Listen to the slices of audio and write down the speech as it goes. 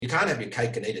you can't have your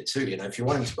cake and eat it too. If you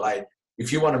want him to play,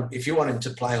 if you want him to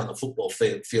play on the football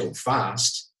field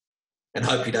fast and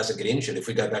hope he doesn't get injured, if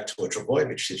we go back to a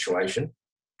Trbojevic situation,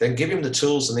 then give him the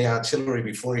tools and the artillery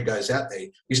before he goes out there.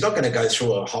 He's not going to go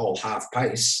through a whole half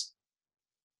pace.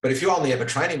 But if you only ever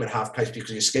train him at half pace because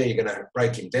you're scared you're going to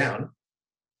break him down,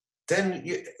 then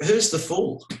who's the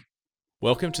fool?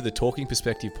 Welcome to the Talking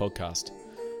Perspective podcast.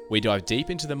 We dive deep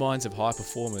into the minds of high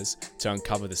performers to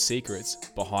uncover the secrets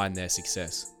behind their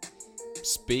success.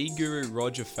 Speed guru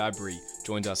Roger Fabry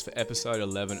joins us for episode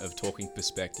 11 of Talking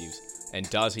Perspectives. And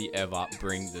does he ever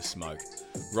bring the smoke?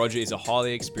 Roger is a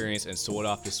highly experienced and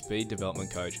sought-after speed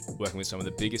development coach working with some of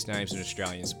the biggest names in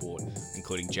Australian sport,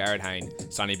 including Jared Hayne,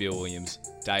 Sonny Bill Williams,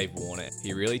 Dave Warner.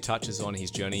 He really touches on his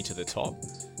journey to the top,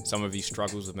 some of his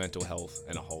struggles with mental health,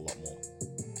 and a whole lot more.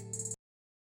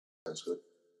 That's good.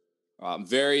 I'm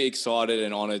very excited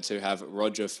and honoured to have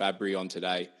Roger Fabry on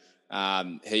today.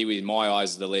 He, in my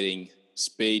eyes, is the leading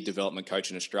speed development coach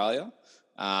in Australia,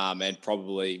 and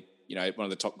probably one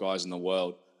of the top guys in the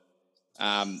world.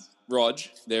 Rog,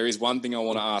 there is one thing I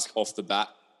want to ask off the bat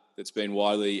that's been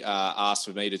widely asked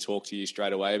for me to talk to you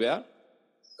straight away about.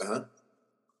 Uh-huh.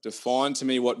 Define to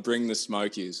me what bring the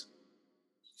smoke is.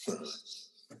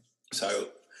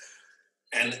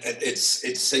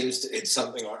 It's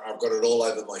something I've got it all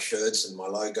over my shirts and my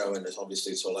logo, and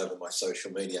obviously it's all over my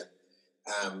social media.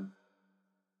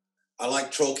 I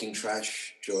like talking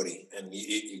trash, Geordie, and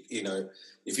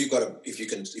if you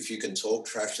can talk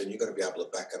trash, then you've got to be able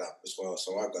to back it up as well.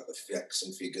 So I've got the facts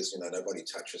and figures. Nobody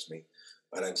touches me.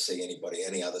 I don't see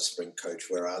any other sprint coach.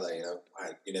 Where are they?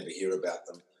 You never hear about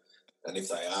them, and if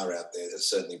they are out there, they're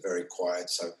certainly very quiet.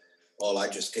 So all I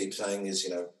just keep saying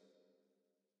is,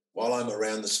 while I'm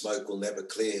around, the smoke will never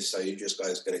clear. So you just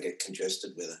guys got to get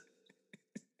congested with it.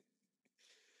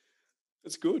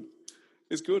 That's good.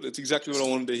 It's good. It's exactly what I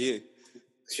wanted to hear.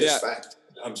 It's just fact.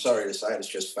 I'm sorry to say it. It's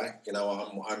just fact.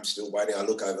 I'm still waiting. I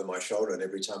look over my shoulder, and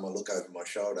every time I look over my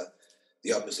shoulder,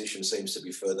 the opposition seems to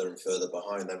be further and further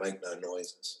behind. They make no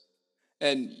noise.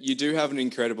 And you do have an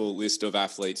incredible list of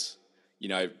athletes,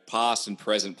 past and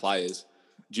present players.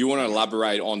 Do you want to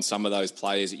elaborate on some of those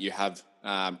players that you have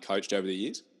coached over the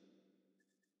years?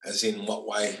 As in what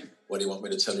way? What do you want me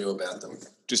to tell you about them?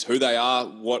 Just who they are,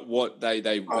 what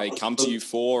they come to you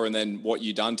for, and then what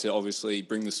you've done to obviously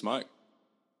bring the smoke.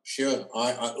 Sure.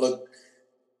 I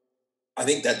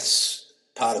think that's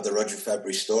part of the Roger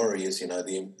Fabry story is,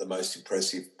 the most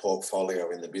impressive portfolio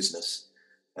in the business.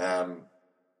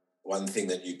 One thing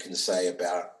that I can say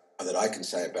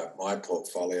about my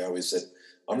portfolio is that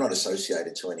I'm not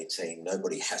associated to any team.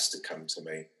 Nobody has to come to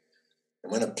me.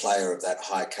 And when a player of that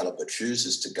high caliber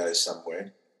chooses to go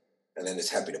somewhere and then is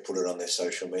happy to put it on their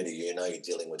social media, you're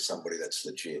dealing with somebody that's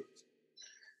legit.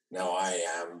 Now, I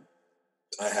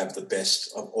have the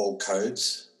best of all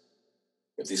codes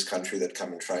of this country that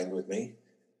come and train with me.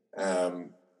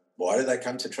 Why do they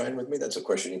come to train with me? That's a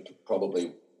question you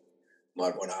probably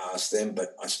might want to ask them,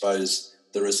 but I suppose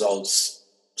the results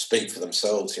speak for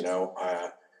themselves. They don't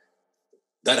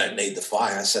need the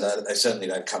fire, so they certainly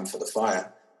don't come for the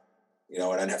fire. I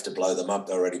don't have to blow them up.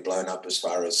 They're already blown up as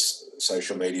far as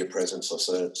social media presence or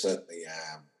certainly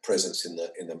presence in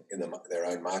their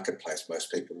own marketplace. Most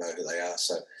people know who they are,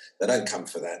 so they don't come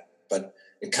for that. But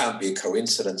it can't be a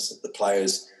coincidence that the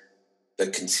players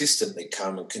that consistently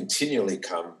come and continually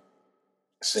come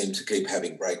seem to keep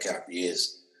having breakout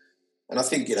years. And I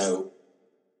think,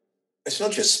 it's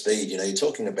not just speed. You're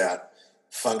talking about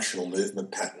functional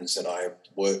movement patterns that I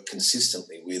work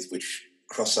consistently with, which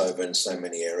cross over in so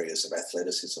many areas of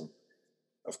athleticism.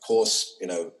 Of course,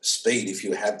 speed, if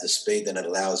you have the speed, then it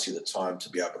allows you the time to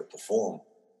be able to perform.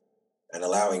 And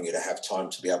allowing you to have time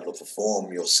to be able to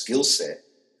perform your skill set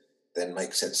then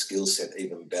makes that skill set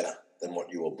even better than what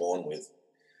you were born with.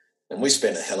 And we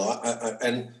spend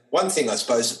and one thing I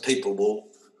suppose that people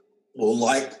will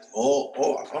like, or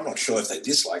I'm not sure if they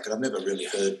dislike it. I've never really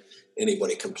heard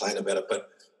anybody complain about it, but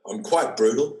I'm quite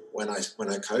brutal when I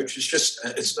coach.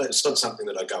 It's not something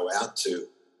that I go out to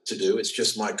do. It's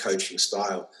just my coaching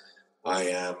style.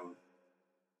 I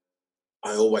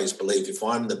always believe if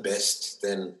I'm the best,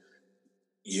 then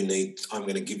I'm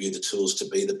going to give you the tools to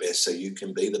be the best so you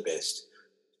can be the best.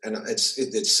 And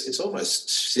it's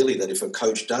almost silly that if a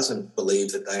coach doesn't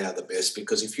believe that they are the best,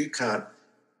 because if you can't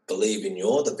believe in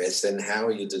you're the best, then how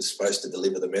are you supposed to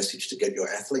deliver the message to get your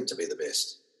athlete to be the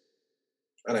best?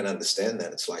 I don't understand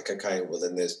that. It's like, okay, well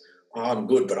then I'm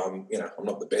good, but I'm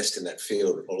not the best in that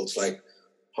field. Well, it's like,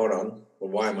 hold on, well,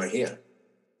 why am I here?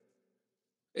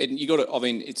 And you got to,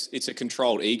 it's a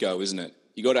controlled ego, isn't it?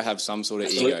 You got to have some sort of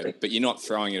Absolutely. ego, but you're not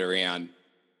throwing it around,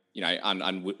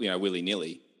 willy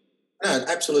nilly. No,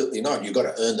 absolutely not. You've got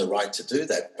to earn the right to do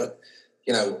that. But,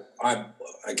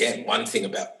 one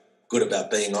thing good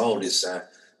about being old is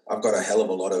I've got a hell of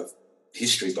a lot of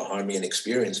history behind me and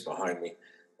experience behind me.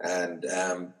 And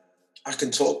I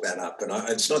can talk that up. And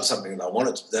it's not something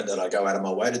that I go out of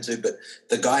my way to do, but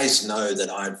the guys know that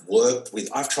I've worked with,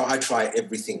 I try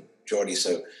everything, Geordie.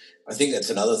 So I think that's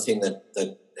another thing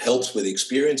that helps with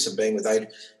experience and being with age.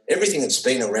 Everything that's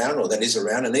been around or that is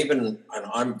around, and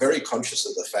I'm very conscious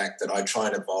of the fact that I try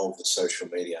and evolve with social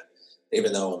media,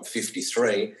 even though I'm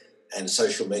 53 and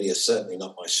social media is certainly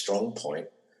not my strong point.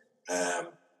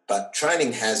 But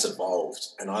training has evolved,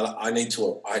 and I need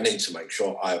to make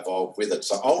sure I evolve with it.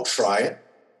 So I'll try it.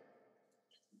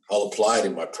 I'll apply it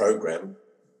in my program.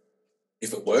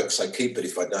 If it works, I keep it.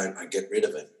 If I don't, I get rid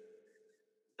of it.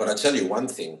 But I tell you one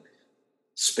thing,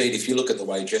 speed, if you look at the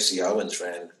way Jesse Owens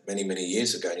ran many, many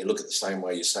years ago and you look at the same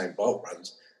way Usain Bolt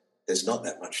runs, there's not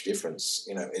that much difference.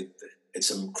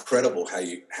 It's incredible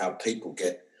how people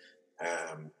get,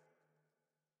 I'm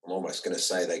almost going to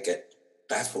say they get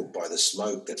baffled by the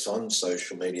smoke that's on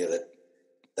social media, that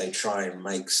they try and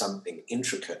make something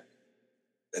intricate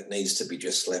that needs to be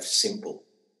just left simple.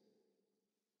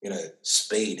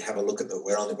 Speed, have a look at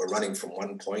we're running from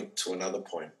one point to another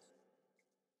point.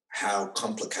 How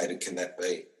complicated can that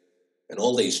be? And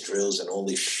all these drills and all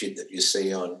this shit that you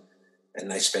see on,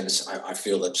 and I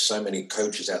feel that so many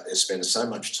coaches out there spend so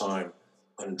much time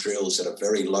on drills at a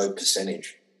very low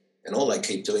percentage, and all they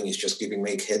keep doing is just giving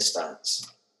me head starts,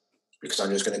 because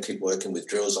I'm just going to keep working with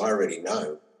drills I already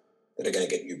know that are going to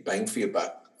get you bang for your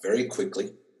buck very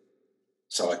quickly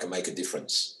so I can make a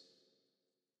difference.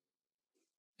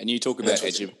 And you talk about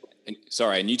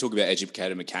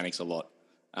educated mechanics a lot.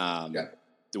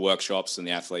 The workshops and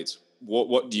the athletes.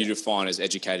 What do you define as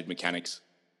educated mechanics?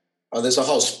 Oh, there's a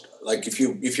whole, like if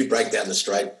you break down the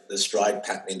stride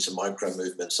pattern into micro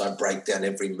movements, I break down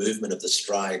every movement of the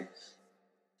stride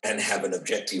and have an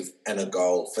objective and a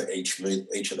goal for each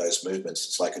of those movements.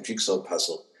 It's like a jigsaw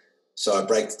puzzle. So I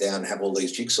break down, have all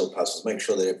these jigsaw puzzles, make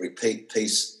sure that every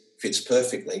piece fits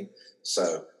perfectly.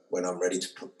 So when I'm ready to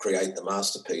create the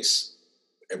masterpiece,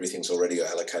 everything's already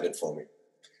allocated for me.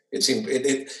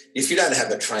 If you don't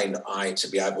have a trained eye to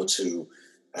be able to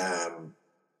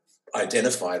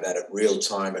identify that at real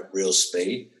time, at real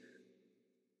speed,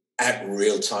 at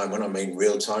real time, when I mean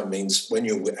real time, means when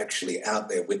you're actually out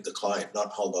there with the client,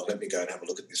 not hold on, let me go and have a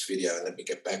look at this video and let me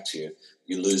get back to you.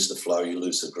 You lose the flow, you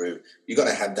lose the groove. You got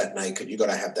to have that naked, you got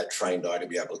to have that trained eye to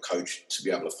be able to coach, to be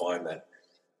able to find that.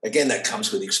 Again, that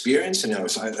comes with experience, and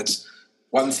so that's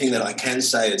one thing that I can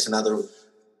say. It's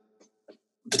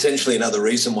potentially another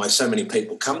reason why so many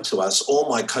people come to us. All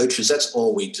my coaches, that's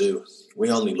all we do. We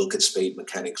only look at speed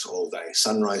mechanics all day,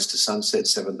 sunrise to sunset,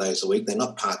 7 days a week. They're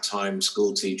not part-time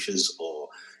school teachers or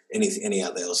any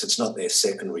other else. It's not their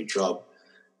secondary job.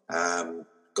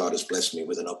 God has blessed me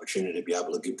with an opportunity to be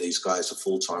able to give these guys a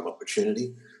full-time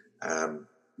opportunity.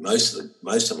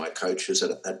 Most of my coaches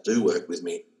that do work with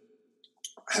me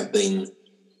have been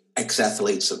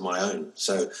ex-athletes of my own.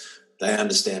 So they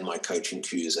understand my coaching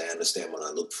cues. They understand what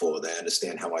I look for. They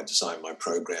understand how I design my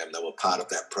program. They were part of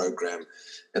that program.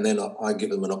 And then I give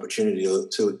them an opportunity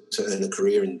to earn a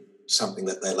career in something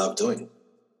that they love doing.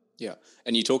 Yeah.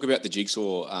 And you talk about the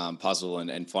jigsaw puzzle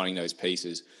and finding those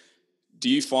pieces. Do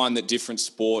you find that different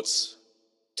sports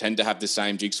tend to have the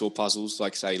same jigsaw puzzles,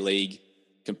 like, say, league,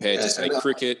 compared to, say,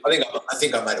 cricket? I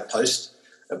think I made a post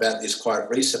about this quite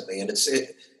recently, and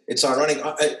it's ironic.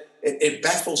 It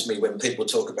baffles me when people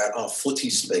talk about, footy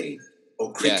speed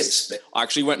or cricket speed. I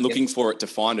actually went looking for it to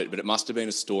find it, but it must have been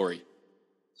a story.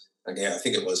 Yeah, I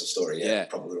think it was a story. Yeah.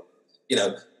 Probably.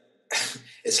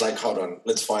 It's like, hold on,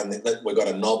 let's find that we've got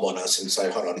a knob on us and say,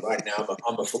 hold on, right now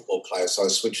I'm a football player, so I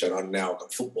switch it on. Now I've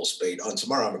got football speed.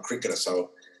 Tomorrow I'm a cricketer,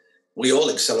 so we all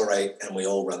accelerate and we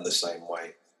all run the same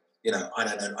way.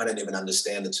 I don't even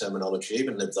understand the terminology.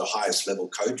 Even the highest level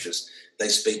coaches, they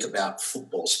speak about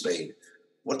football speed.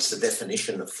 What's the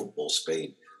definition of football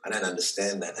speed? I don't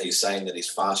understand that. Are you saying that he's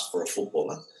fast for a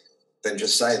footballer? Then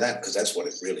just say that, because that's what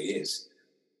it really is.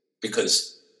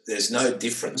 Because there's no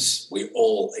difference. We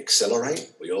all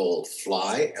accelerate, we all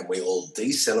fly, and we all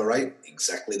decelerate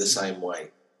exactly the same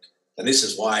way. And this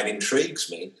is why it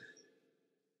intrigues me.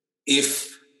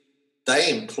 If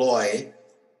they employ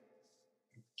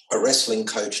a wrestling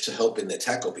coach to help in their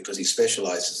tackle because he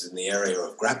specialises in the area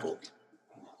of grapple,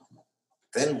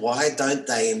 then why don't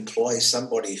they employ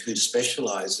somebody who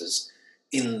specialises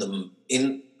in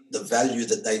the value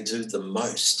that they do the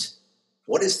most?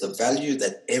 What is the value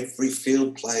that every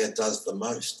field player does the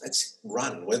most? That's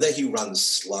run. Whether he runs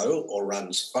slow or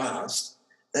runs fast,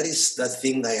 that is the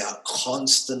thing they are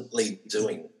constantly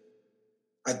doing.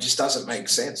 It just doesn't make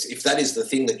sense. If that is the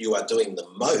thing that you are doing the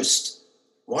most,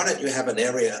 why don't you have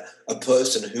a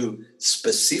person who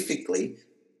specifically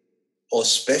or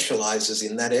specialises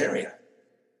in that area?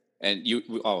 And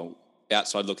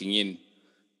outside looking in,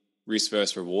 risk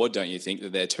versus reward, don't you think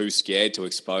that they're too scared to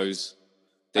expose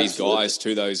these guys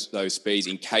to those speeds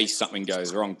in case something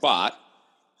goes wrong? But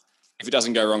if it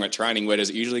doesn't go wrong at training, where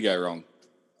does it usually go wrong?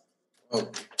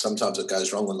 Well, sometimes it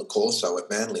goes wrong on the Corso at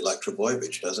Manly, like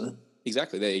Trbojevic, doesn't it?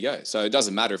 Exactly. There you go. So it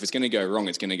doesn't matter. If it's going to go wrong,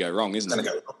 it's going to go wrong, isn't it? It's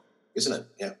going to go wrong, isn't it?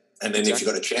 Yeah. And then if you've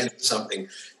got a chance of something,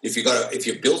 if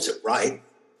you've built it right,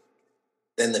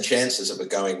 then the chances of it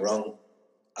going wrong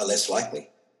are less likely.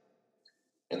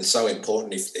 And it's so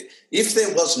important. If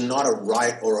there was not a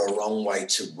right or a wrong way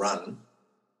to run,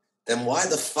 then why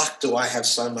the fuck do I have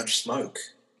so much smoke?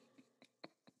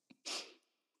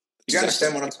 Do you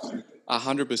understand what I'm saying?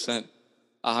 100%.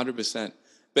 100%.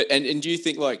 But and do you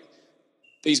think, like,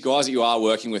 these guys that you are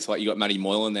working with, like you got Matty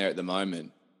Moylan there at the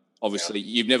moment, obviously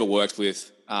you've never worked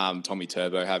with Tommy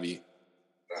Turbo, have you?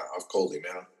 No, I've called him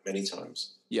out many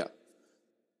times. Yeah.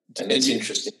 And it's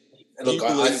interesting. And look,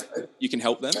 you can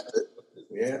help them?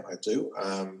 Yeah, I do.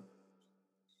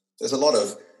 There's a lot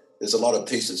of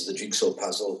pieces of the jigsaw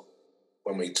puzzle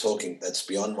when we're talking that's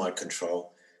beyond my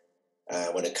control.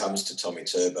 When it comes to Tommy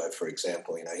Turbo, for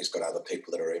example, he's got other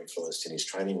people that are influenced in his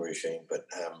training regime. But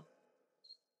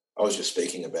I was just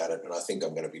speaking about it, and I think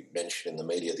I'm going to be mentioned in the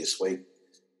media this week.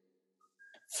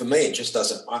 For me, it just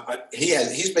doesn't.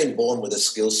 He's been born with a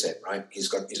skill set, right?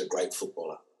 He's a great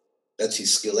footballer. That's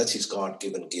his skill. That's his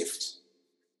God-given gift.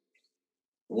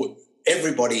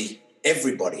 Everybody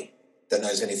that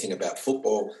knows anything about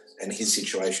football and his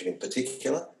situation in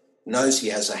particular knows he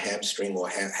has a hamstring or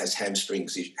has hamstring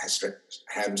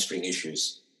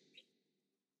issues.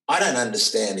 I don't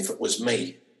understand, if it was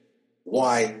me,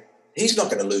 why he's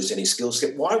not going to lose any skill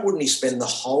set. Why wouldn't he spend the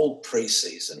whole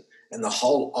pre-season and the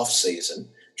whole off-season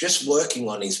just working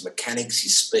on his mechanics,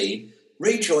 his speed,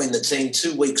 rejoin the team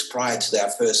 2 weeks prior to our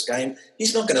first game?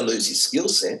 He's not going to lose his skill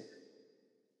set.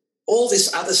 All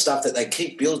this other stuff that they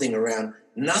keep building around,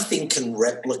 nothing can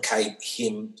replicate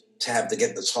him to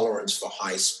get the tolerance for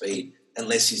high speed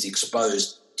unless he's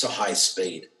exposed to high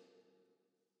speed.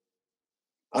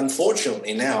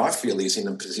 Unfortunately, now I feel he's in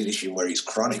a position where he's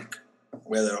chronic,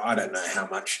 whether I don't know how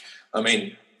much. I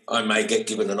mean, I may get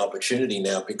given an opportunity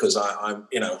now because I'm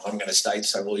going to say,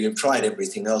 well, you've tried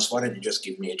everything else. Why don't you just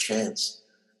give me a chance?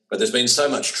 But there's been so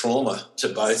much trauma to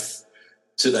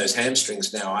those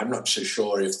hamstrings now. I'm not too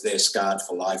sure if they're scarred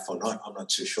for life or not. I'm not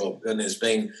too sure. And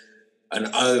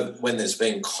when there's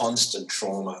been constant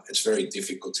trauma, it's very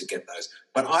difficult to get those.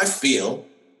 But I feel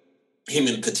him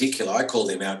in particular, I called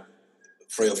him out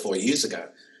 3 or 4 years ago.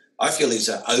 I feel he's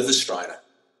an overstrider.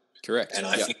 Correct. And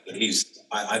I think that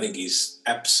he's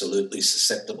absolutely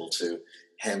susceptible to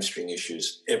hamstring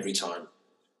issues every time.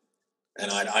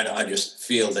 And I just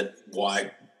feel that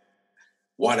why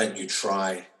don't you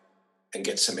try and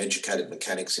get some educated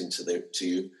mechanics to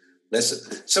you?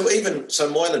 So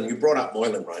Moylan, you brought up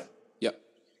Moylan, right? Yep.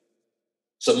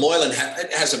 So Moylan,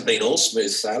 it hasn't been all smooth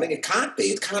sailing. It can't be.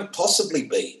 It can't possibly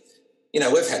be.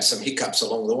 We've had some hiccups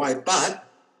along the way, but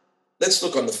let's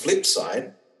look on the flip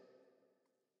side.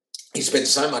 He spent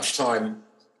so much time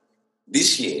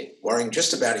this year worrying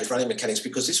just about his running mechanics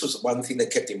because this was the one thing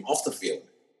that kept him off the field.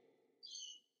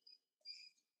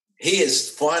 He has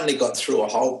finally got through a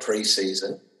whole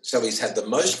pre-season, so he's had the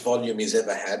most volume he's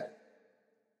ever had,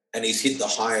 and he's hit the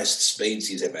highest speeds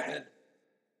he's ever had.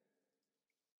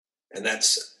 And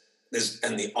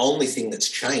the only thing that's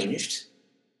changed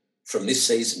from this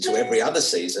season to every other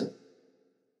season,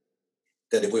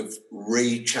 that if we've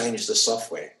re-changed the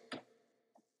software.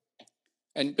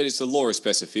 But it's the law of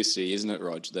specificity, isn't it,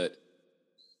 Rog, that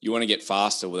you want to get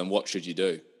faster, well, then what should you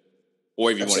do?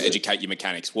 Or if you want to educate your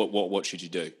mechanics, what should you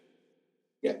do?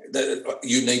 Yeah,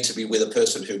 you need to be with a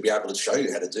person who'll be able to show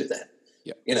you how to do that.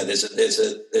 Yeah.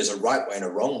 There's a right way and a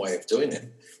wrong way of doing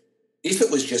it. If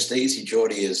it was just easy,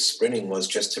 Geordie, as sprinting was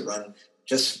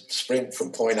just sprint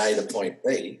from point A to point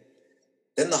B,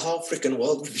 then the whole freaking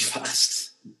world would be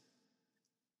fast.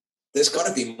 There's got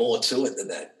to be more to it than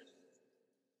that.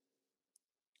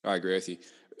 I agree with you.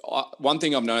 One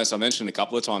thing I've noticed, I mentioned a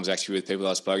couple of times actually with people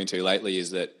I've spoken to lately,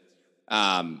 is that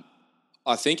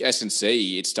I think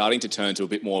S&C, it's starting to turn to a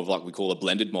bit more of like we call a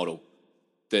blended model,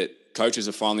 that coaches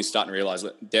are finally starting to realise,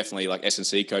 definitely like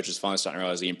S&C coaches finally starting to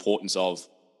realise the importance of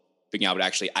being able to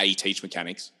actually A, teach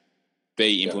mechanics,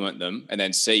 B, implement them, and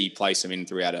then C, place them in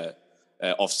throughout a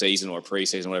off-season or a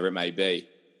pre-season, whatever it may be.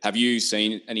 Have you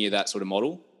seen any of that sort of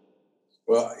model?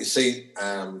 Well, you see,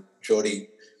 Geordie,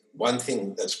 one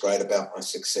thing that's great about my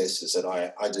success is that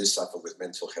I do suffer with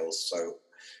mental health. So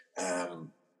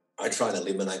I try and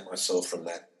eliminate myself from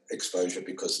that exposure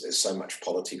because there's so much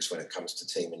politics when it comes to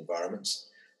team environments,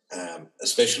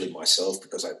 especially myself,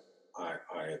 because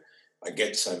I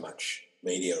get so much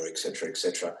media, et cetera, et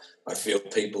cetera. I feel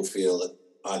people feel that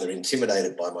either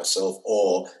intimidated by myself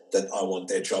or that I want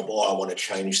their job or I want to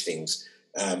change things.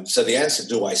 So the answer,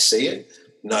 do I see it?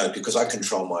 No, because I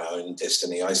control my own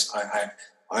destiny. I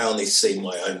only see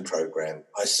my own program.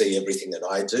 I see everything that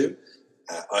I do.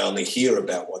 I only hear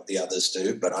about what the others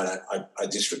do, but I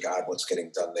disregard what's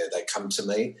getting done there. They come to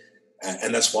me,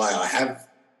 and that's why I have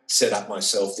set up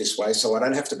myself this way, so I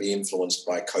don't have to be influenced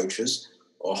by coaches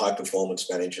or high-performance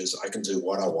managers. I can do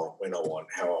what I want, when I want,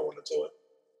 how I want to do it.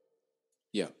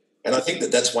 Yeah. And I think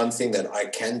that that's one thing that I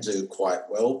can do quite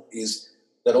well, is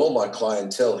that all my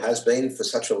clientele has been for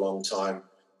such a long time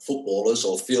footballers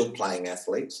or field-playing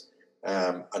athletes.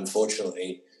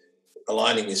 Unfortunately,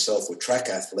 aligning yourself with track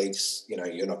athletes,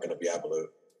 you're not going to be able to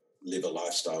live a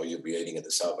lifestyle. You'll be eating at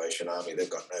the Salvation Army. They've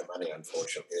got no money,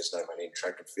 unfortunately. There's no money in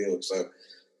track and field. So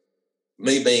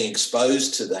me being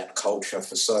exposed to that culture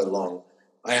for so long,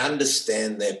 I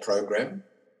understand their program.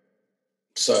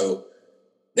 So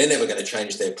they're never going to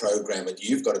change their program, and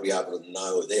you've got to be able to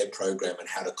know their program and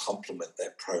how to complement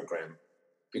that program,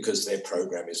 because their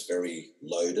program is very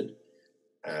loaded.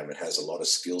 It has a lot of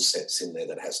skill sets in there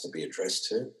that has to be addressed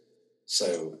to.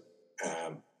 So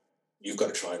you've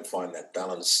got to try and find that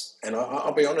balance. And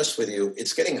I'll be honest with you,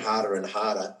 it's getting harder and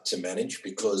harder to manage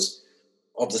because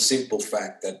of the simple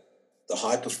fact that the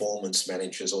high-performance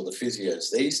managers or the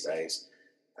physios these days,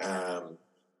 I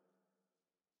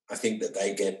think that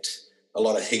they get a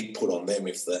lot of heat put on them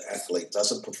if the athlete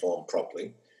doesn't perform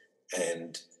properly.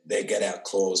 And their get-out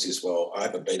clause is, well, I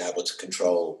haven't been able to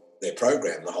control their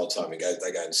program the whole time. They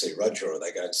go and see Roger, or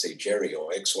they go and see Jerry,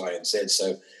 or X, Y, and Z.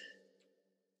 So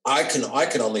I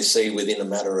can only see within a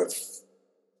matter of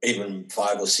even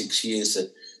 5 or 6 years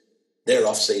that their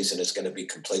off season is going to be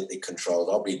completely controlled.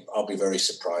 I'll be very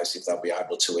surprised if they'll be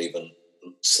able to even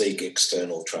seek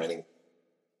external training.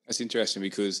 That's interesting,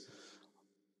 because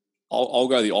I'll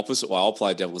go the opposite way. I'll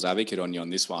play devil's advocate on you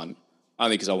on this one,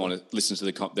 only because I want to listen to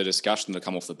the discussion that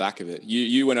come off the back of it.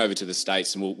 You went over to the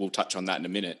States, and we'll touch on that in a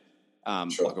minute,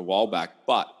 Sure. like a while back.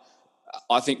 But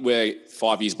I think we're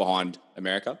 5 years behind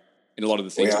America in a lot of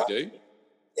the things we do.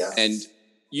 Yeah. And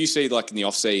you see, like in the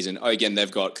off season, again,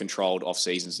 they've got controlled off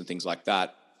seasons and things like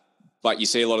that. But you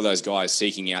see a lot of those guys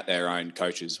seeking out their own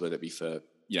coaches, whether it be for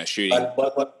shooting.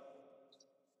 But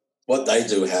what they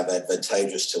do have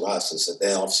advantageous to us is that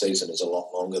their off season is a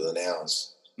lot longer than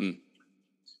ours. Mm.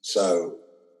 So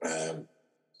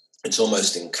it's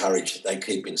almost encouraged that they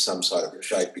keep in some sort of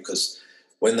shape, because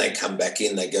when they come back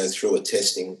in, they go through a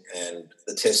testing, and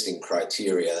the testing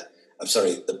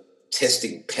the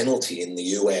testing penalty in the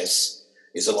US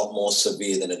is a lot more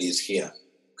severe than it is here,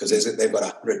 because they've got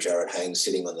 100 Jared Haynes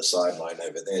sitting on the sideline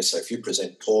over there. So if you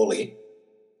present poorly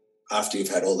after you've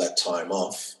had all that time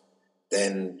off,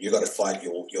 then you've got to fight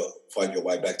your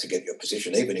way back to get your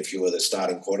position. Even if you were the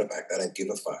starting quarterback, they don't give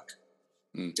a fuck.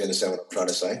 Mm. Do you understand what I'm trying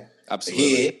to say? Absolutely.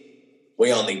 Here,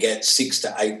 we only get 6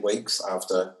 to 8 weeks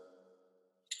after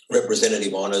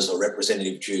representative honours or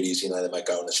representative duties. They might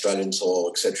go on Australian soil,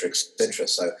 et cetera, et cetera.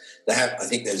 So I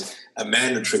think there's a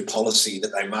mandatory policy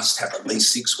that they must have at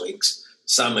least 6 weeks.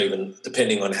 Some even,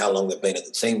 depending on how long they've been at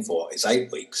the team for, is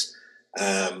 8 weeks.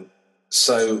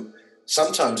 So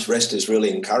sometimes rest is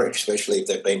really encouraged, especially if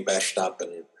they've been bashed up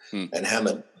and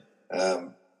hammered.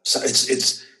 So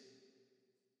it's.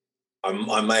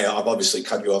 I've obviously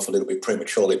cut you off a little bit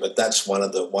prematurely, but that's one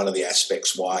of the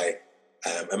aspects why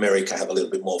America have a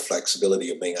little bit more flexibility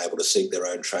of being able to seek their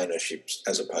own trainerships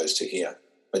as opposed to here.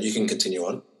 But you can continue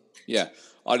on. Yeah,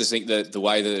 I just think that the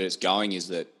way that it's going is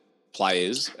that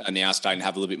players are now starting to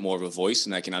have a little bit more of a voice,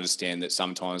 and they can understand that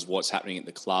sometimes what's happening at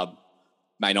the club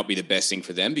may not be the best thing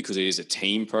for them, because it is a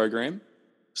team program.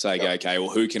 So they go, okay,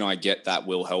 well, who can I get that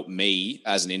will help me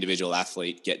as an individual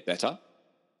athlete get better?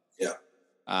 Yeah.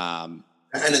 And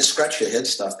it's scratch your head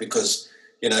stuff, because,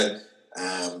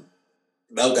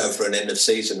 they'll go for an end of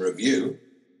season review,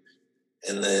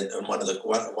 and then one of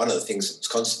the things that's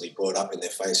constantly brought up in their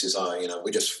face is,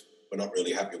 we're not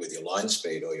really happy with your line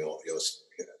speed or your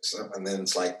and then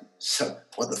it's like, so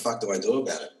what the fuck do I do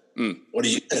about it? Mm. What are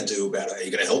you going to do about it? Are you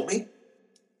going to help me?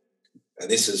 And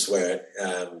this is where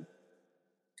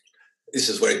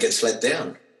it gets let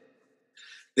down.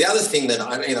 The other thing that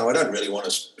I don't really want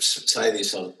to say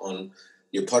this on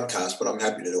your podcast, but I'm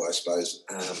happy to do, I suppose,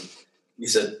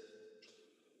 is that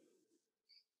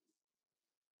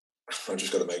I've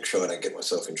just got to make sure I don't get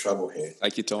myself in trouble here.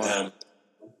 Take your time.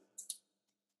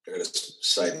 got to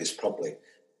say this properly.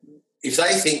 If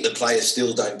they think the players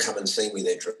still don't come and see me,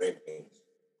 they're dreaming.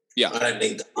 Yeah. I don't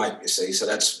need the hype, you see. So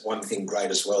that's one thing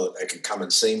great as well, that they can come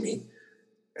and see me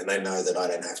and they know that I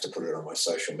don't have to put it on my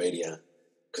social media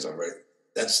because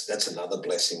that's another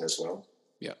blessing as well.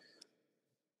 Yeah.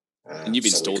 And you've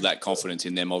so installed that confidence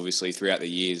in them, obviously, throughout the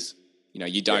years. You know,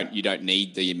 you don't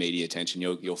need the media attention.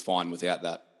 You're fine without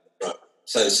that. Right.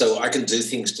 So I can do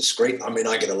things discreet. I mean,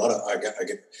 I get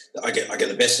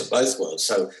the best of both worlds.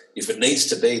 So if it needs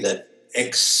to be that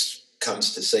X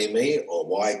comes to see me or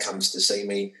Y comes to see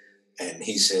me, and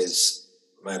he says,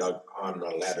 "Mate, I'm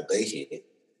not allowed to be here,"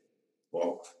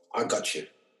 well, I got you.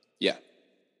 Yeah.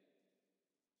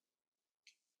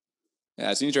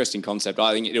 Yeah, it's an interesting concept.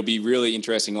 I think it'll be really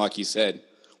interesting, like you said.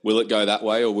 Will it go that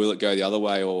way, or will it go the other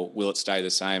way, or will it stay the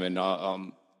same? And I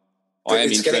am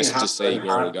interested to see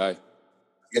where it'll go.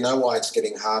 You know why it's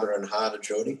getting harder and harder,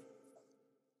 Geordie?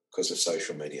 Because of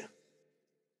social media.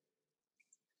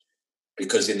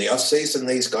 Because in the off-season,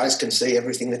 these guys can see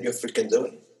everything that you're freaking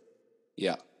doing.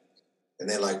 Yeah. And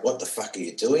they're like, what the fuck are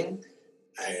you doing?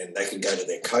 And they can go to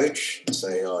their coach and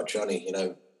say, oh, Johnny, you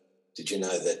know, did you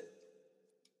know that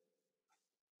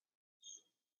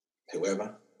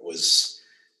whoever was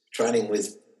training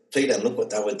with Peter, and look what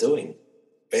they were doing.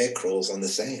 Bear crawls on the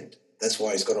sand. That's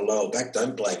why he's got a lower back.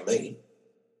 Don't blame me.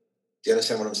 Do you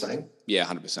understand what I'm saying? Yeah,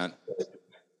 100%.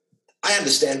 I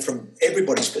understand from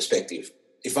everybody's perspective.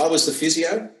 If I was the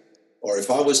physio or if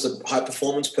I was the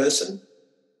high-performance person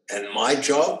and my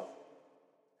job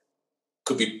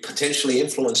could be potentially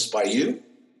influenced by you,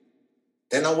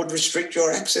 then I would restrict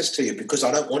your access to you because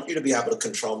I don't want you to be able to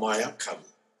control my outcome.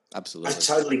 Absolutely. I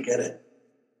totally get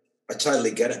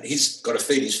it. He's got to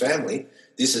feed his family.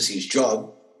 This is his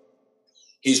job.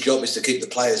 His job is to keep the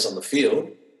players on the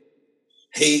field.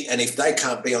 And if they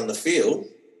can't be on the field,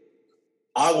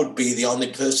 I would be the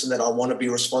only person that I want to be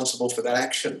responsible for that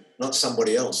action, not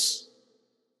somebody else.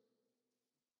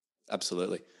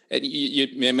 Absolutely. And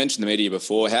you mentioned the media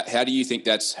before. How do you think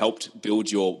that's helped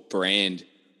build your brand,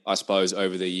 I suppose,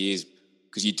 over the years?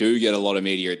 Because you do get a lot of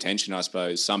media attention, I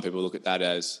suppose. Some people look at that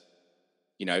as,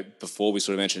 you know, before we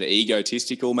sort of mentioned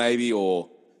egotistical maybe, or,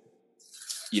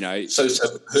 you know. So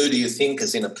who do you think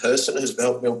is in a person who's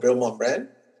helped build my brand?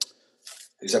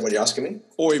 Is that what you're asking me?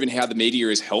 Or even how the media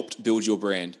has helped build your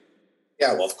brand?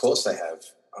 Yeah, well, of course they have.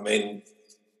 I mean,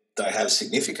 they have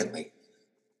significantly.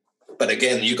 But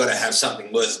again, you've got to have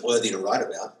something worthy to write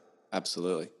about.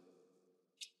 Absolutely.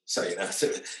 So, you know,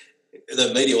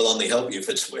 the media will only help you if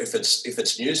it's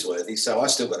newsworthy. So I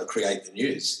still got to create the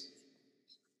news.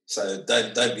 So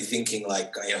don't be thinking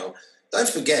like, you know, don't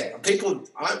forget, people,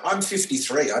 I'm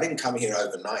 53. I didn't come here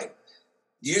overnight.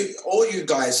 All you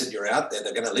guys that you're out there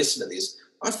that are going to listen to this,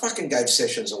 I fucking gave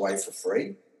sessions away for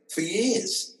free for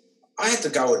years. I had to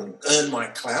go and earn my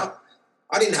clout.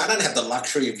 I don't have the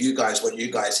luxury of you guys, what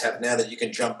you guys have now, that you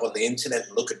can jump on the internet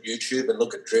and look at YouTube and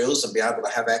look at drills and be able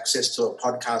to have access to a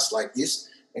podcast like this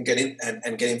and get in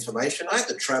and get information. I had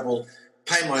to travel,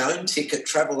 pay my own ticket,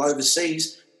 travel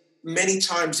overseas many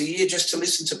times a year just to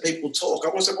listen to people talk.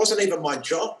 It wasn't even my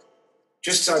job,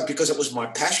 just so because it was my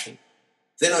passion.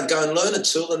 Then I'd go and learn a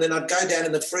tool, and then I'd go down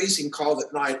in the freezing cold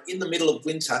at night in the middle of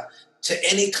winter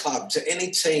to any club, to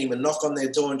any team, and knock on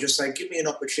their door and just say, give me an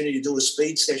opportunity to do a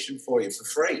speed session for you for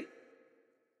free.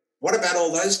 What about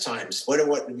all those times?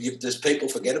 Does people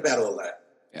forget about all that?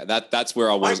 Yeah, that's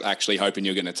where I was actually hoping you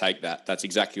were going to take that. That's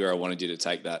exactly where I wanted you to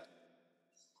take that.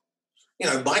 You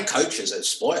know, my coaches are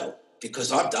spoiled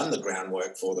because I've done the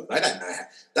groundwork for them. They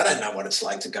don't know what it's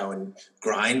like to go and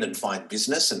grind and find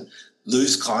business and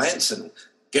lose clients and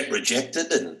get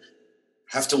rejected and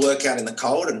have to work out in the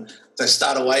cold, and they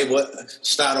start right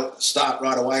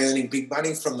away earning big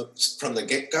money from the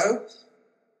get-go.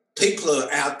 People are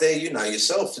out there, you know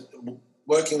yourself,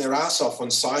 working their ass off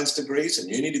on science degrees and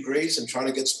uni degrees and trying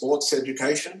to get sports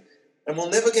education, and will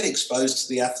never get exposed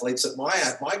to the athletes that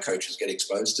my coaches get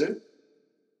exposed to.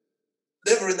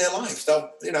 Never in their life.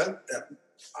 They'll, you know,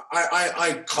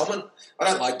 I comment. I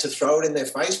don't like to throw it in their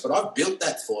face, but I've built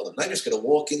that for them. They just got to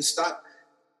walk in, start.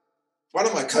 One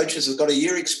of my coaches has got a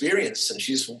year experience and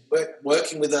she's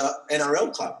working with an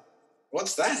NRL club.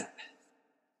 What's that?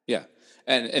 Yeah.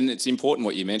 And it's important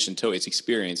what you mentioned too. It's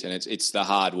experience and it's the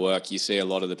hard work. You see a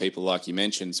lot of the people, like you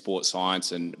mentioned, sports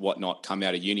science and whatnot, come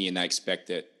out of uni and they expect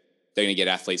that they're going to get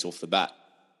athletes off the bat.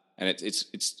 And it's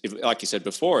like you said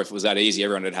before, if it was that easy,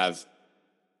 everyone would have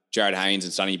Jared Haynes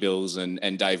and Sonny Bills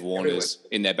and Dave Warners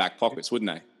in their back pockets,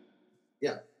 wouldn't they?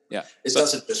 Yeah. Yeah. It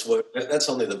doesn't just work. That's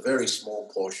only the very small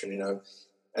portion, you know.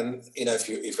 And, you know,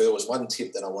 if there was one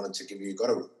tip that I wanted to give you, you've got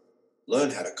to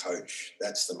learn how to coach.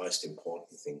 That's the most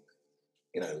important thing.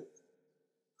 you know,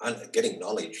 getting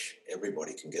knowledge,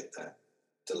 everybody can get that.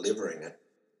 Delivering it,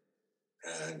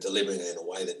 and delivering it in a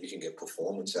way that you can get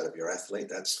performance out of your athlete,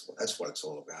 that's what it's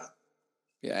all about.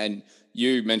 Yeah, and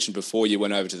you mentioned before you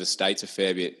went over to the States a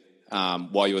fair bit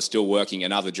while you were still working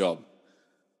another job.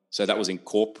 So that was in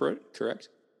corporate, correct?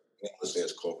 Yeah, I was there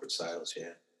as corporate sales,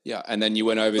 yeah. Yeah, and then you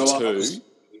went over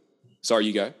Sorry,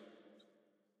 you go.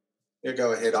 Yeah,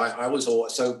 go ahead. I was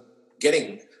always... So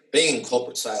being in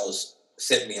corporate sales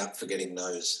set me up for getting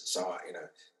no's. So,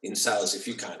 in sales, if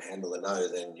you can't handle a no,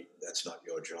 then that's not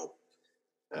your job.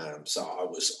 So I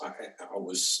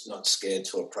was not scared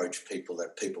to approach people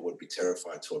that people would be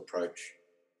terrified to approach.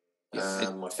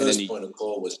 My first point of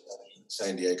call was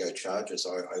San Diego Chargers.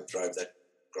 I drove that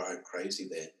crazy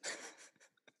there.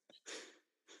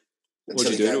 What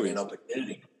did you do to him? An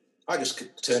opportunity. I just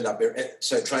turned up.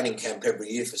 So training camp every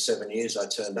year for 7 years, I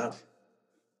turned up.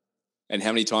 And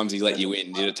how many times did he let you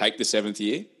in? Did it take the 7th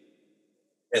year?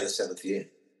 Yeah, the 7th year.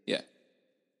 Yeah.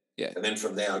 Yeah. And then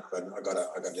from there, I got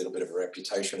a little bit of a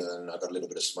reputation, and then I got a little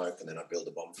bit of smoke, and then I built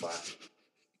a bonfire.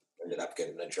 Ended up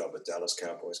getting a job at Dallas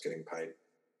Cowboys, getting paid.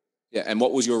 Yeah, and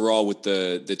what was your role with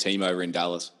the team over in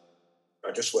Dallas?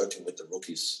 I just worked in with the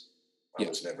rookies. I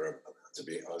was never allowed to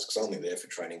be. I was only there for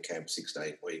training camp 6 to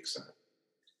 8 weeks. So,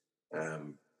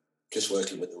 just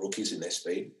working with the rookies in their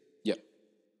speed. Yep.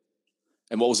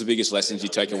 And what was the biggest lessons you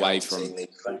take away from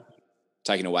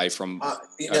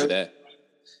over there?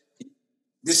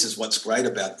 This is what's great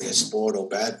about their sport, or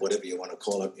bad, whatever you want to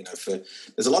call it.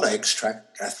 There's a lot of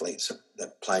ex-track athletes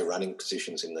that play running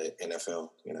positions in the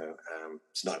NFL.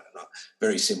 It's not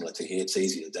very similar to here. It's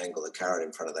easy to dangle the carrot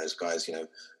in front of those guys. You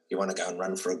want to go and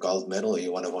run for a gold medal, or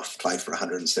you want to play for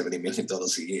 $170 million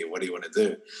a year. What do you want to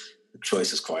do? The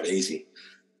choice is quite easy.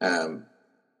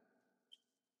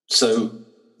 So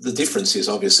the difference is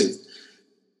obviously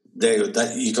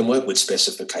that you can work with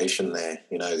specification there,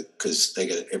 because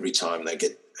every time they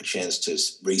get a chance to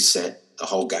reset, the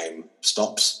whole game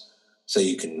stops. So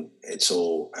it's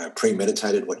all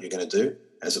premeditated what you're going to do,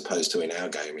 as opposed to in our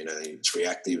game, it's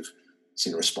reactive. It's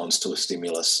in response to a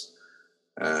stimulus.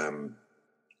 And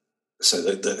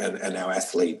our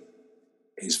athlete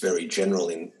is very general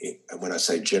and when I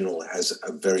say general, has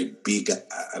a very bigger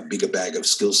bag of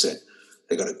skill set.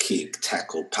 They've got to kick,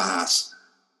 tackle, pass.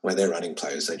 Where they're running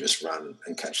players, they just run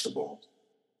and catch the ball.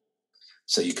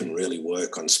 So you can really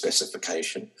work on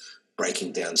specification,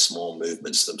 breaking down small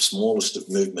movements. The smallest of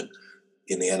movement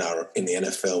in the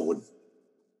NFL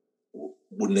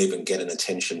wouldn't even get an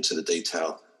attention to the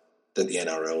detail that the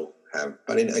NRL have.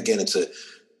 But again, it's a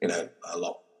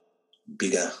lot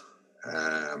bigger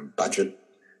budget.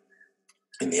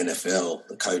 In the NFL,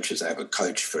 the coaches have a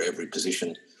coach for every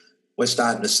position. We're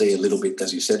starting to see a little bit,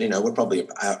 as you said, we're probably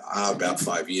are about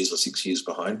 5 years or 6 years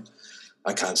behind.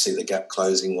 I can't see the gap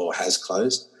closing or has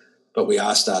closed, but we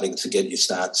are starting to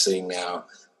start seeing now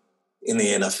in the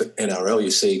NRL,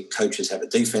 you see coaches have a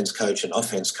defense coach, an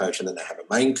offense coach, and then they have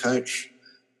a main coach.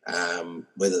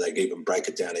 Whether they even break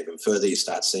it down even further, you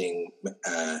start seeing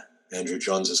Andrew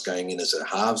Johns is going in as a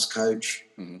halves coach.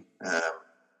 Mm-hmm.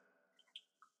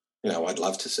 I'd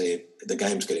love to see it. The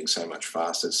game's getting so much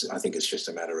faster. I think it's just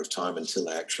a matter of time until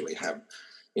they actually have,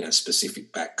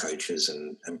 specific back coaches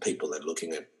and people that are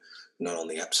looking at not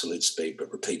only absolute speed,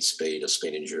 but repeat speed or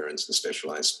speed endurance and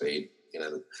specialised speed.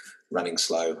 Running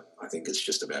slow, I think it's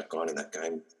just about gone in that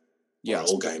game. Yeah.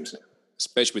 All games now.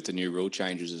 Especially with the new rule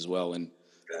changes as well. And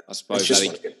I suppose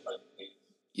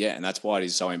and that's why it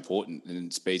is so important.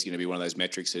 And speed's going to be one of those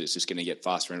metrics that it's just going to get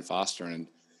faster and faster. And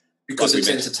because it's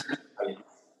entertaining.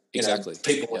 Exactly.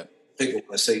 People want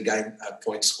to see game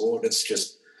points scored. It's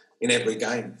just in every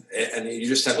game, and you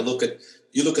just have a look at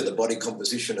the body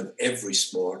composition of every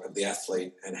sport of the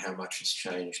athlete and how much it's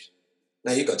changed.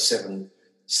 Now you've got 7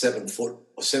 foot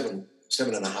or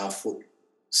 7.5 foot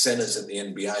centers at the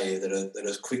NBA that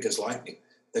are quick as lightning.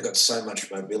 They've got so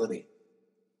much mobility.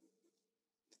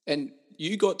 And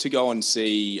you got to go and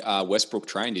see Westbrook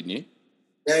train, didn't you?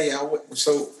 Yeah.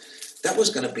 So that was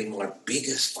going to be my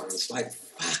biggest one. It's like,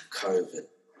 fuck COVID.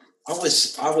 I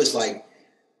was like,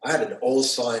 I had it all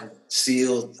signed,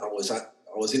 sealed. I was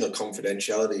in a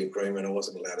confidentiality agreement. I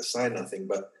wasn't allowed to say nothing,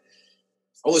 but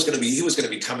he was going to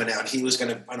be coming out. And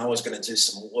I was going to do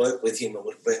some work with him. It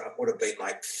would have been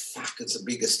like, fuck, it's the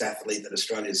biggest athlete that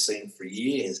Australia's seen for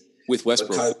years. With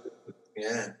Westbrook.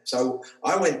 Yeah. So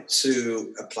I went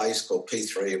to a place called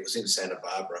P3. It was in Santa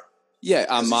Barbara. Yeah.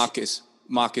 Marcus,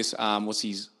 what's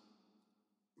his?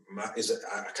 Is it?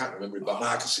 I can't remember, but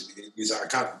Marcus is. I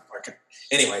can't.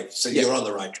 Anyway, so you're on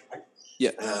the right track.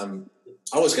 Yeah.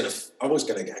 I was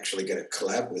gonna actually get a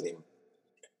collab with him,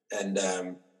 and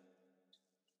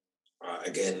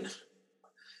again,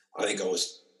 I think I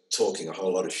was talking a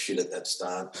whole lot of shit at that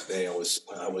start there. I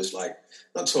was like,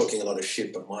 not talking a lot of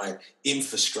shit, but my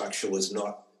infrastructure was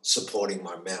not supporting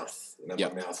my mouth. My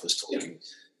mouth was talking.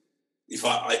 If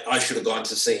I should have gone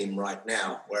to see him right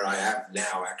now, where I have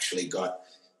now actually got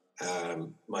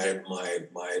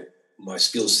my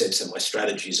skill sets and my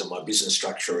strategies and my business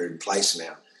structure are in place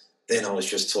now. Then I was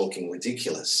just talking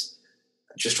ridiculous,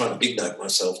 just trying to big note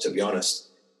myself, to be honest.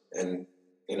 And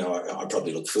I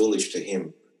probably looked foolish to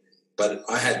him, but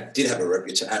I did have a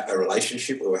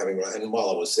relationship we were having. And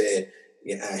while I was there,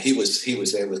 he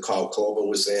was there with Kyle Korver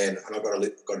was there, and I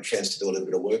got a chance to do a little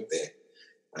bit of work there.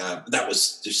 That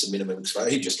was just the minimum exposure.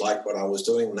 He just liked what I was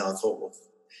doing, and I thought, well,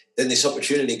 then this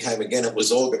opportunity came again. It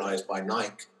was organised by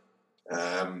Nike.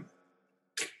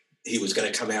 He was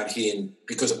going to come out here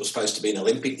because it was supposed to be an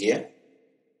Olympic year,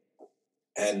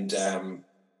 and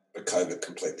but COVID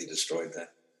completely destroyed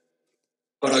that.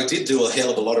 But I did do a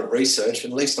hell of a lot of research,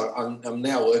 and at least I'm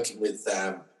now working with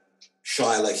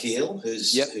Shyla Heel,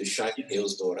 who's Shane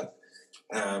Heel's daughter,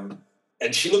 and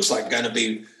she looks like going to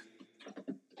be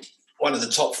one of the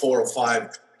top 4 or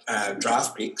 5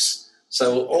 draft picks.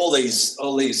 So all these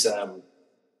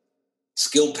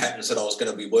skill patterns that I was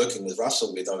going to be working with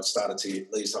Russell with, I've started to,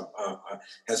 at least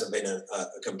hasn't been a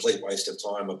complete waste of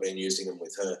time. I've been using them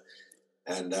with her.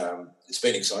 And it's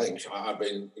been exciting. I've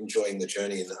been enjoying the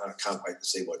journey, and I can't wait to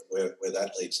see where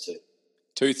that leads to.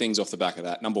 2 things off the back of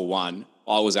that. Number 1,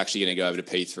 I was actually going to go over to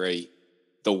P3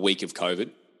 the week of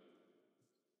COVID.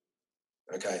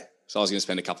 Okay. So I was going to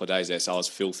spend a couple of days there, so I was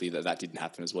filthy that didn't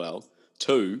happen as well.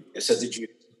 2. So did you?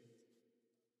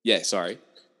 Yeah, sorry.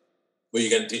 Were you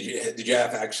going? Did you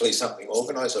have actually something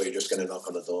organised, or are you just going to knock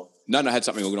on the door? No, I had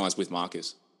something organised with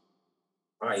Marcus.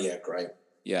 Oh yeah, great.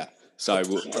 Yeah. So I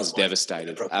was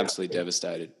devastated, absolutely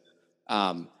devastated.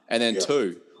 And then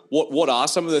 2, what are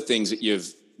some of the things that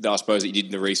I suppose that you did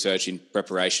in the research in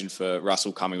preparation for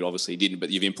Russell coming, but obviously you didn't,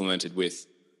 but you've implemented with?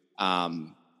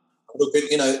 Look,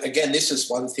 again, this is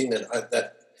one thing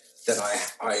that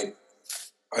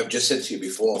I've just said to you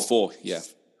before. Yeah.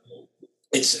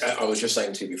 I was just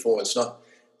saying to you before, it's not.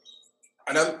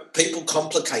 People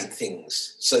complicate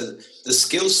things. So the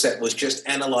skill set was just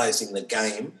analysing the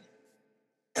game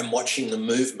and watching the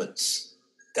movements.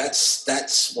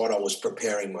 That's what I was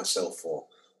preparing myself for.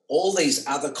 All these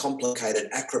other complicated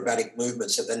acrobatic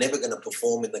movements that they're never going to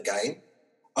perform in the game,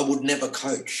 I would never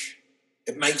coach.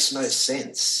 It makes no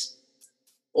sense.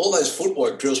 All those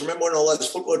footwork drills, remember when all those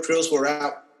footwork drills were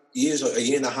out a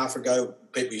year and a half ago,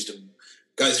 people used to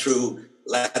go through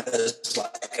ladders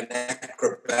like an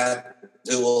acrobat,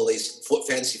 do all these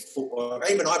fancy footwork.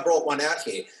 Even I brought one out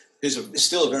here, who's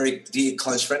still a very dear,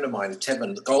 close friend of mine,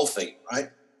 Tevin, the golfing,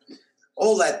 right?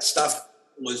 All that stuff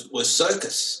was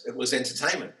circus. It was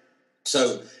entertainment.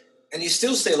 So, and you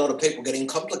still see a lot of people getting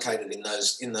complicated in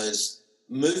those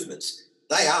movements.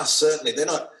 They are certainly, they're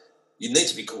not, you need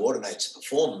to be coordinated to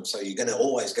perform them. So you're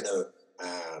always going to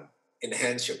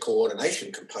enhance your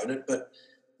coordination component. But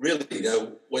really,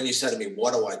 when you say to me,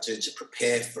 what do I do to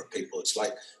prepare for people? It's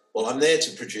like, well, I'm there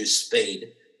to produce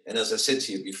speed. And as I said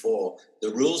to you before, the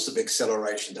rules of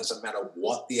acceleration doesn't matter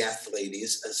what the athlete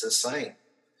is, as they're saying.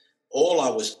 All I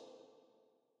was...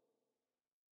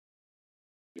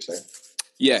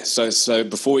 Yeah, so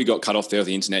before we got cut off there with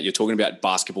the internet, you're talking about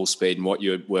basketball speed and what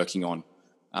you're working on.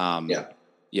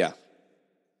 Yeah.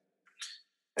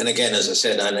 And again, as I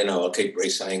said, I'll keep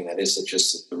re-saying that, is that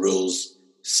just the rules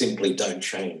simply don't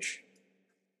change.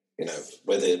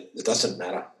 Whether it doesn't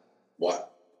matter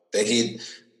what. They're here,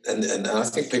 and I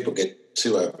think people get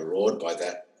too overawed by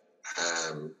that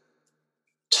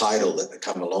title that they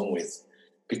come along with,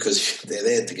 because they're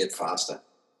there to get faster.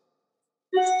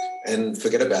 And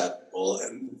forget about all.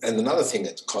 And another thing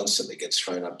that constantly gets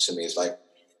thrown up to me is like,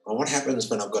 well, what happens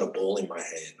when I've got a ball in my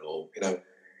hand? Or,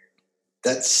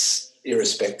 that's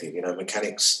irrespective.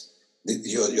 Mechanics,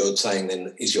 you're saying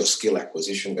then, is your skill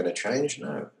acquisition going to change?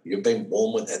 No. You've been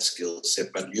born with that skill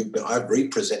set, but I've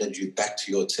represented you back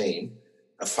to your team,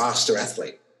 a faster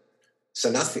athlete.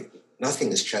 So nothing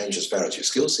has changed as far as your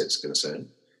skill set's concerned.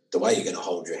 The way you're going to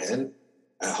hold your hand,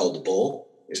 hold the ball,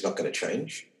 is not going to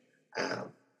change.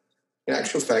 In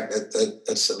actual fact,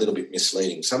 that's a little bit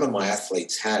misleading. Some of my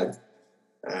athletes have,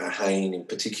 Hayne in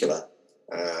particular,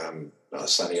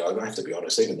 Sonny, I have to be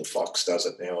honest, even the Fox does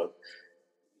it now.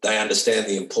 They understand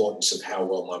the importance of how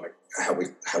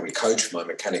we coach my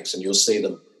mechanics, and you'll see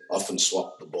them often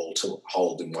swap the ball to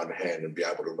hold in one hand and be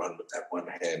able to run with that one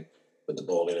hand with the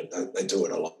ball in it. They do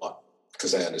it a lot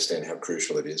because they understand how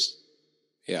crucial it is.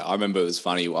 Yeah, I remember it was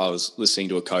funny. I was listening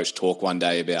to a coach talk one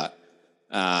day about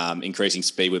increasing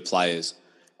speed with players,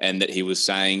 and that he was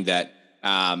saying that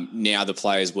now the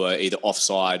players were either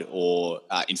offside or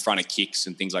in front of kicks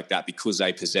and things like that because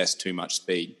they possessed too much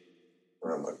speed.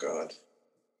 Oh, my God.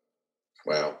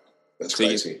 Wow. That's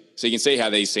crazy. So you can see how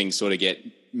these things sort of get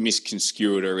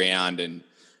misconstrued around, and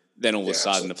then all of a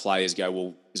sudden the players go,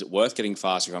 well, is it worth getting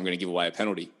faster if I'm going to give away a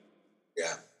penalty?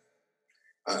 Yeah.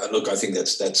 Look, I think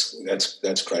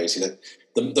that's crazy.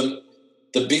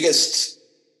 The biggest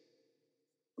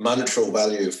monetary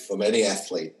value from any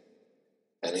athlete,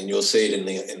 and then you'll see it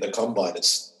in the combine,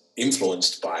 it's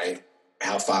influenced by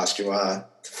how fast you are.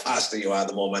 The faster you are,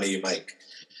 the more money you make.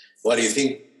 Why do you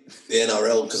think the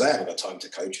NRL, because they haven't got time to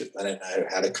coach it, they don't know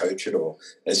how to coach it, or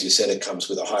as you said, it comes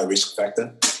with a high risk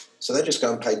factor, so they just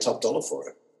go and pay top dollar for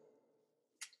it.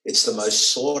 It's the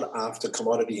most sought after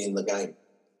commodity in the game.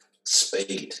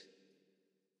 Speed.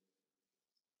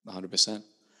 100%.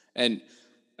 And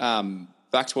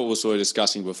back to what we were sort of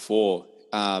discussing before,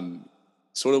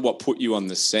 sort of what put you on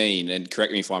the scene, and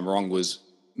correct me if I'm wrong, was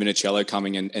Minichiello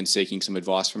coming and seeking some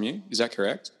advice from you. Is that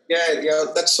correct? Yeah,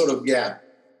 that's sort of, yeah,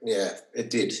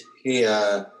 it did. He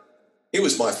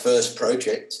was my first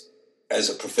project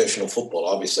as a professional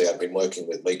footballer. Obviously, I've been working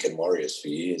with Weekend Warriors for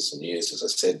years and years. As I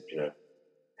said,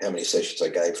 how many sessions I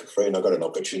gave for free, and I got an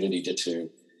opportunity to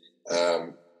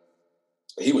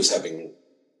he was having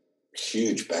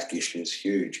huge back issues,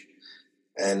 huge.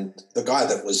 And the guy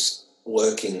that was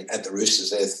working at the Roosters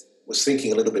there was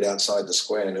thinking a little bit outside the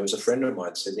square, and it was a friend of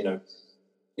mine said,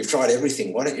 you've tried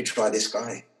everything. Why don't you try this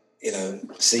guy?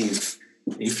 See if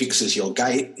he fixes your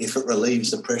gait, if it relieves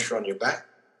the pressure on your back.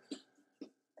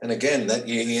 And again, that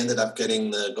year he ended up getting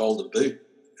the Golden Boot,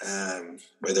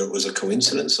 whether it was a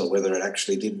coincidence or whether it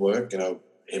actually did work.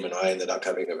 Him and I ended up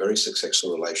having a very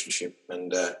successful relationship,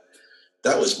 and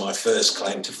that was my first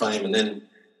claim to fame. And then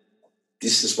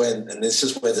this is where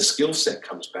the skill set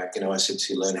comes back. I said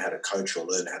to you, learn how to coach or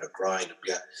learn how to grind.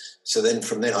 Yeah. So then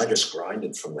from then I just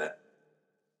grinded from that.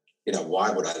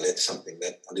 Why would I let something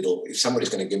if somebody's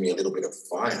going to give me a little bit of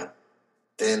fire,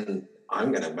 then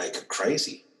I'm going to make it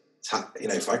crazy.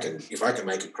 If I can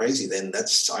make it crazy, then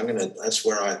that's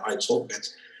where I talk.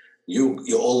 That's you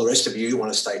all the rest of you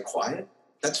want to stay quiet.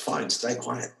 That's fine. Stay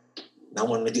quiet. No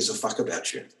one gives a fuck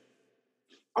about you.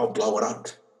 I'll blow it up.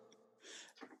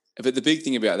 But the big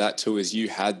thing about that too is you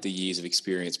had the years of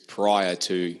experience prior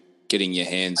to getting your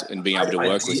hands and being able to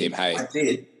work with him. Hey,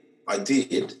 I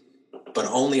did, but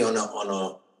only on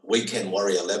a Weekend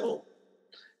Warrior level.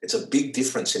 It's a big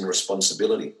difference in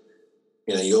responsibility.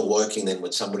 You're working then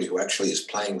with somebody who actually is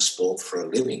playing sport for a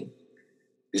living.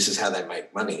 This is how they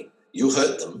make money. You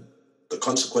hurt them, the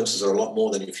consequences are a lot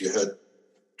more than if you hurt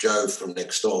Joe from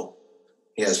next door.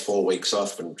 He has 4 weeks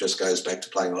off and just goes back to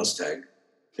playing OzTag.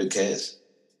 Who cares?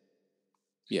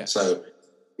 Yeah. So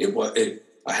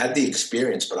I had the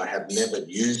experience, but I have never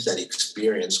used that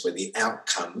experience where the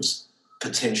outcomes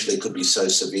potentially could be so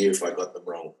severe if I got them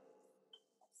wrong.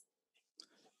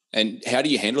 And how do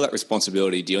you handle that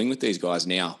responsibility dealing with these guys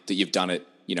now that you've done it,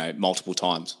 multiple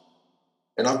times?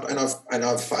 And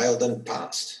I've failed and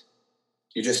passed.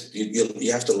 You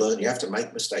have to learn. You have to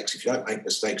make mistakes. If you don't make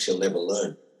mistakes, you'll never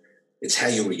learn. It's how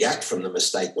you react from the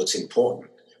mistake what's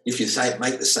important. If you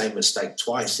make the same mistake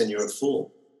twice, then you're a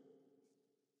fool.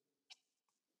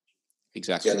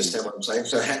 Exactly. Do you understand what I'm saying?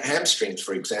 So hamstrings,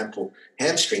 for example,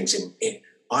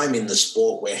 I'm in the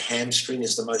sport where hamstring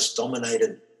is the most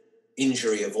dominated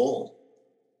injury of all.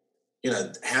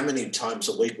 How many times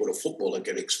a week would a footballer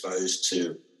get exposed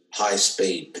to high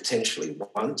speed? Potentially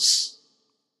once.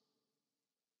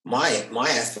 My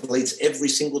athletes, every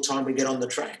single time we get on the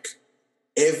track,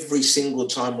 every single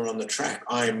time we're on the track,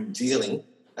 I'm dealing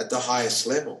at the highest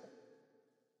level.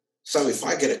 So if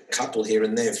I get a couple here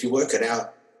and there, if you work it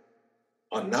out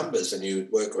on numbers and you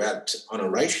work out on a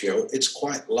ratio, it's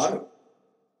quite low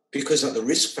because the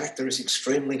risk factor is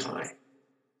extremely high.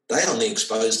 They only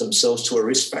expose themselves to a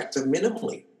risk factor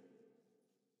minimally.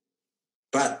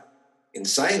 But in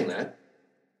saying that,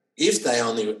 if they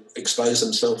only expose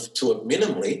themselves to it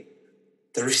minimally,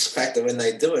 the risk factor when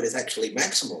they do it is actually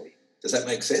maximally. Does that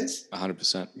make sense?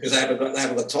 100%. Because they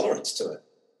haven't got tolerance to it.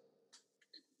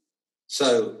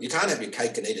 So you can't have your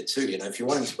cake and eat it too. If you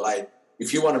want him to play,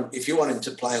 if you want him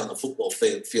to play on the football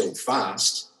field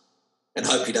fast and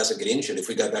hope he doesn't get injured, if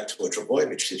we go back to a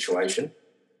Trbojevic situation,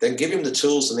 then give him the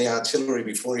tools and the artillery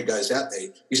before he goes out there.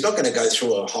 He's not going to go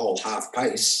through a whole half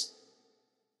pace.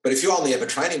 But if you only ever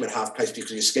train him at half pace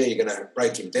because you're scared you're going to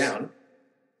break him down,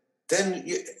 then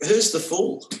who's the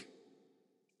fool?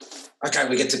 Okay,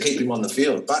 we get to keep him on the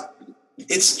field, but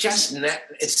it's just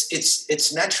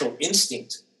it's natural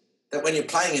instinct that when you're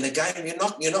playing in a game,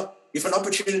 you're not. If an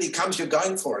opportunity comes, you're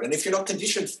going for it, and if you're not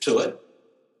conditioned to it,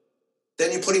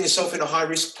 then you're putting yourself in a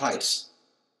high-risk place.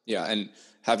 Yeah, and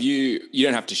you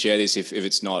don't have to share this if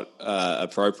it's not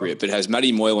appropriate, but has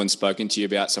Matty Moylan spoken to you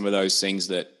about some of those things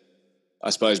that, I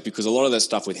suppose, because a lot of that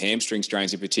stuff with hamstring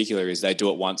strains in particular is they do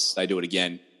it once, they do it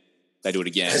again, they do it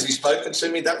again. Has he spoken to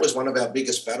me? That was one of our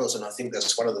biggest battles, and I think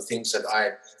that's one of the things that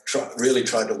I really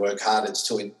tried to work hard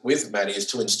with Matty is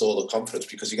to install the confidence,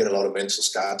 because you get a lot of mental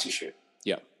scar tissue.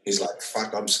 Yeah. He's like,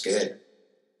 fuck, I'm scared.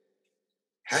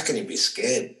 How can he be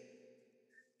scared?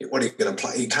 What are you going to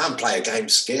play? You can't play a game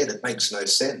scared. It makes no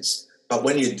sense. But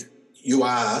when you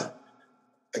are,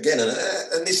 again,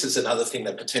 and this is another thing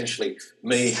that potentially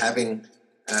me having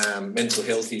mental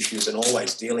health issues and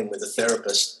always dealing with a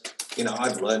therapist,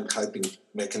 I've learned coping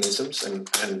mechanisms,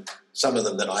 and some of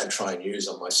them that I try and use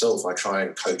on myself, I try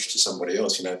and coach to somebody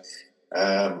else.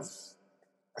 I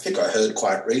think I heard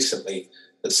quite recently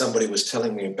that somebody was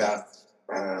telling me about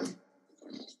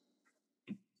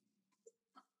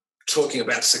talking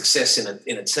about success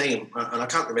in a team, and I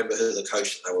can't remember who the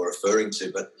coach they were referring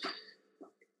to, but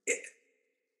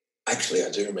actually I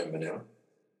do remember now.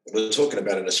 We were talking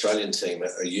about an Australian team,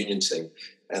 a union team,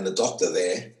 and the doctor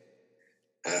there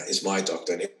is my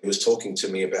doctor, and he was talking to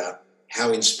me about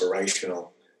how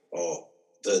inspirational, or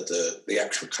the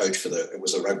actual coach for it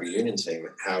was a rugby union team,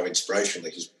 how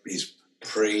inspirational his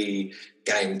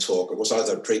pre-game talk. It was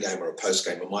either a pre-game or a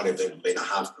post-game. It might have even been a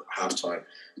half-time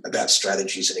about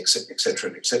strategies and et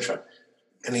cetera, et cetera.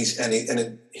 And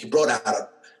he brought out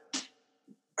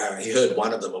he heard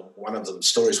one of them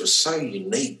stories was so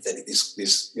unique that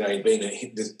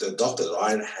the doctor that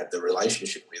I had the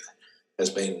relationship with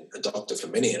has been a doctor for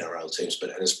many NRL teams,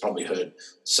 and has probably heard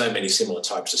so many similar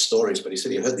types of stories. But he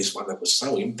said he heard this one that was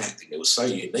so impacting. It was so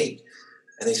unique.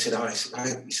 And he said, I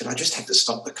just had to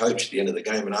stop the coach at the end of the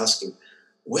game and ask him,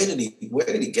 where did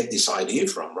he get this idea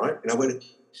from, right?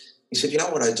 He said, you know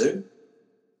what I do?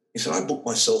 He said, I booked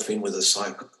myself in with a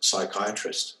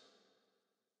psychiatrist,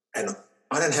 and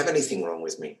I don't have anything wrong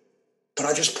with me, but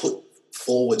I just put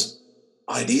forward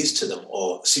ideas to them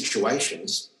or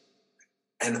situations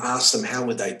and ask them how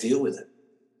would they deal with it.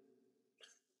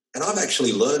 And I've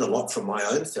actually learned a lot from my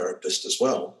own therapist as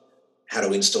well, how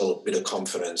to install a bit of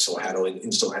confidence, or how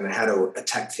to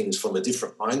attack things from a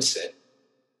different mindset.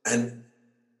 And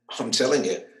I'm telling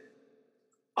you,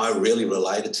 I really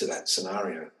related to that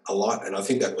scenario a lot. And I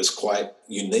think that was quite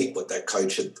unique what that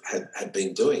coach had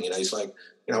been doing. He's like,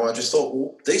 I just thought,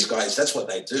 well, these guys, that's what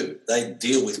they do. They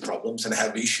deal with problems and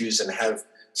have issues and have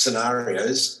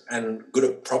scenarios and good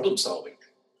at problem solving,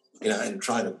 and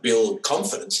trying to build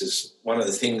confidence is one of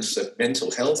the things that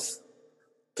mental health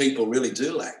people really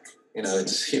do lack.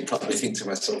 You probably think to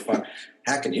myself,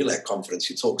 how can you lack confidence?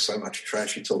 You talk so much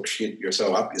trash, you talk shit, you're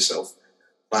so up yourself.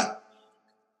 But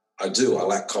I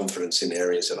lack confidence in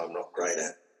areas that I'm not great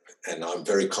at. And I'm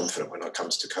very confident when it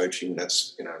comes to coaching.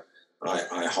 That's,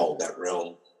 I hold that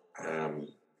realm, and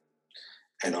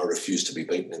I refuse to be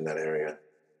beaten in that area.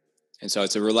 And so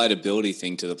it's a relatability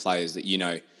thing to the players that,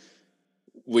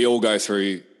 we all go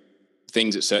through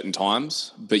things at certain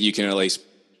times, but you can at least,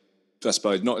 I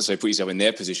suppose, not necessarily put yourself in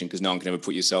their position, because no one can ever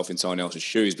put yourself in someone else's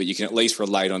shoes, but you can at least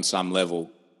relate on some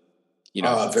level,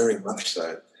 Oh, very much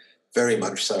so. Very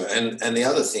much so. And the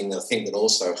other thing, I think, that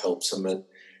also helps them,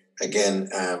 again,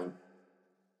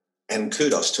 and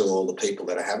kudos to all the people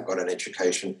that have got an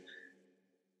education.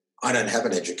 I don't have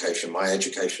an education. My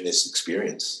education is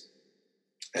experience.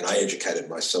 And I educated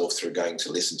myself through going to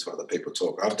listen to other people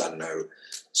talk. I've done no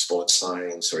sports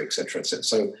science or et cetera, et cetera.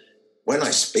 So when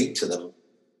I speak to them,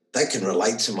 they can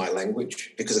relate to my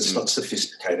language, because it's not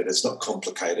sophisticated, it's not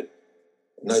complicated.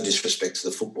 No disrespect to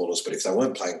the footballers, but if they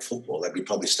weren't playing football, they'd be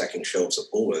probably stacking shelves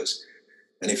at Woolworths.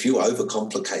 And if you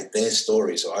overcomplicate their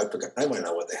stories, they won't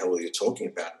know what the hell you're talking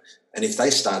about. And if they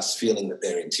start feeling that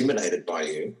they're intimidated by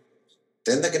you,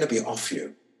 then they're going to be off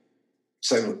you.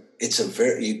 So it's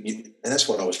and that's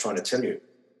what I was trying to tell you.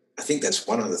 I think that's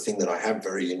one other thing that I have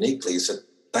very uniquely, is that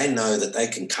they know that they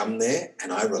can come there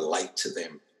and I relate to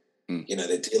them.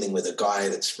 They're dealing with a guy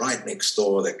that's right next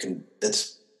door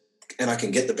and I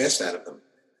can get the best out of them.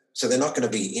 So they're not going to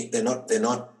be, they're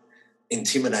not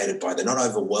intimidated by, they're not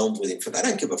overwhelmed with him. They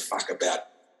don't give a fuck about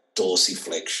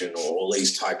dorsiflexion or all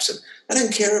these types of, they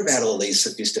don't care about all these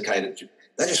sophisticated,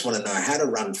 they just want to know how to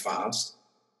run fast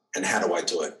and how do I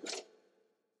do it.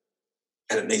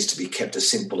 And it needs to be kept as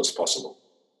simple as possible.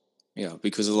 Yeah,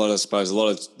 because a lot of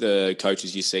the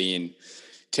coaches you see in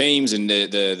teams and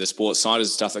the sports scientists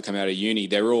and stuff that come out of uni,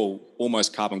 they're all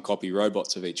almost carbon copy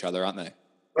robots of each other, aren't they?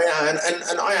 Yeah,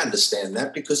 and I understand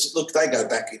that, because, look, they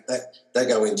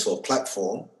go into a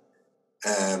platform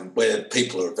where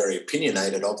people are very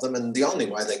opinionated of them, and the only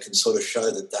way they can sort of show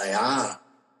that they are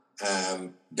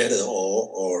better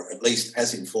or at least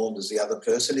as informed as the other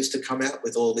person is to come out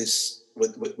with all this,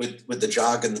 with the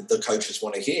jargon that the coaches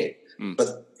want to hear.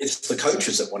 But it's the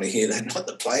coaches that want to hear that, not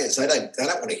the players. They don't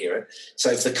want to hear it.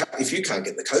 So if you can't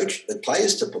get the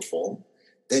players to perform,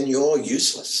 then you're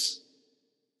useless.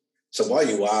 So while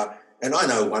you are, and I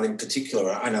know one in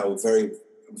particular, I know a very,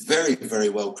 very, very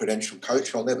well credentialed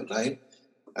coach, I'll never name,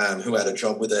 who had a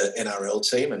job with an NRL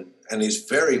team and is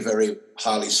very, very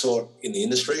highly sought in the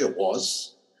industry, or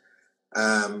was.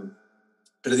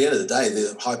 But at the end of the day,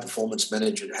 the high-performance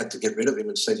manager had to get rid of him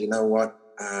and said, you know what,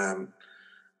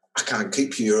 I can't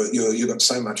keep you. You've got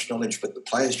so much knowledge, but the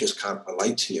players just can't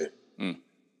relate to you.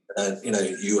 And,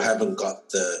 you haven't got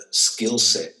the skill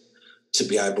set to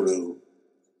be able to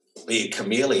be a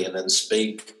chameleon and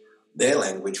speak their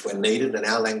language when needed and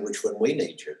our language when we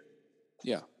need you.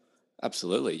 Yeah,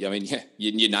 absolutely. I mean, yeah,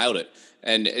 you nailed it.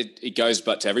 And it goes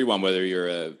but to everyone, whether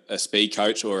you're a speed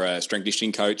coach or a strength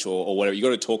conditioning coach or whatever, you got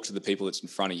to talk to the people that's in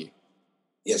front of you.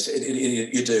 Yes,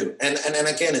 you do. And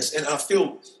again, I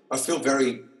feel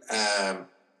very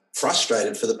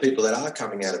frustrated for the people that are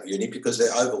coming out of uni because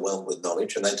they're overwhelmed with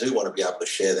knowledge and they do want to be able to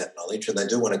share that knowledge and they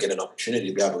do want to get an opportunity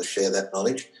to be able to share that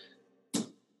knowledge.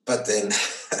 But then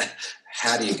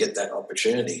how do you get that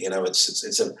opportunity?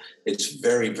 It's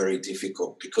very, very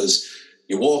difficult because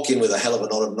you walk in with a hell of a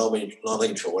lot of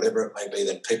knowledge or whatever it may be,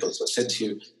 then people, as I said to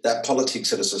you, that politics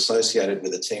that is associated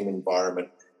with a team environment,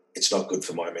 it's not good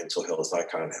for my mental health. I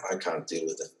can't deal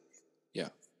with it.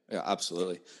 Yeah,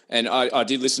 absolutely. And I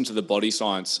did listen to the Body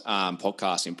Science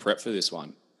podcast in prep for this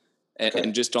one.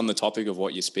 And just on the topic of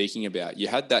what you're speaking about, you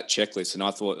had that checklist and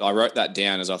I wrote that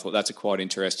down as I thought that's a quite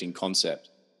interesting concept.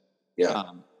 Yeah.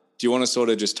 Do you want to sort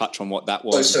of just touch on what that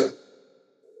was? So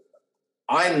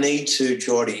I need to,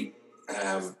 Geordie, we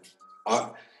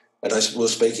were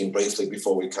speaking briefly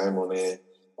before we came on air.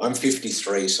 I'm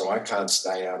 53, so I can't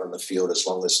stay out on the field as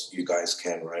long as you guys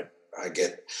can, right? I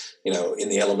get, in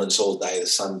the elements all day, the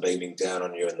sun beaming down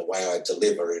on you, and the way I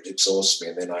deliver, it exhausts me.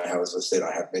 And then as I said,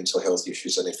 I have mental health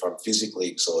issues, and if I'm physically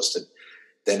exhausted,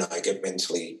 then I get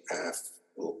mentally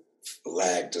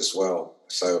lagged as well.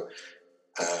 So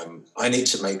I need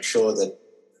to make sure that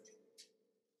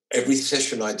every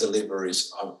session I deliver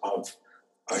is of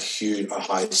a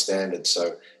high standard.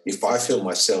 So if I feel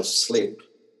myself slip,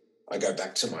 I go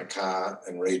back to my car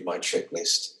and read my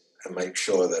checklist and make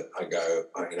sure that I go,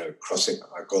 crossing,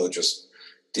 I go just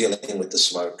dealing with the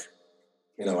smoke.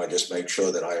 I just make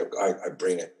sure that I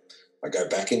bring it. I go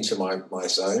back into my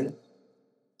zone,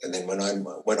 and then when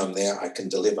I'm there, I can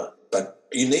deliver. But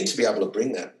you need to be able to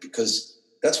bring that because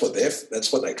that's what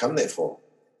they come there for.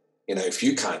 If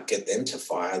you can't get them to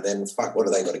fire, then fuck, what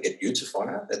do they got to get you to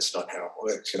fire? That's not how it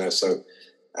works. So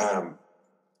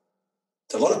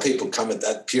a lot of people come at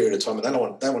that period of time and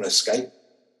they want to escape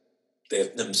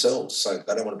themselves, so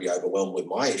they don't want to be overwhelmed with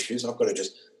my issues. I've got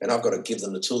to give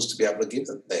them the tools to be able to give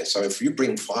them there. So if you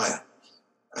bring fire,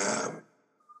 I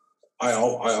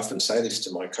often say this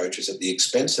to my coaches: at the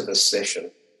expense of a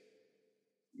session,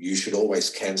 you should always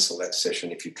cancel that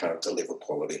session if you can't deliver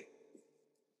quality,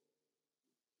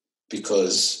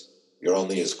 because you're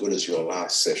only as good as your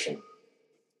last session.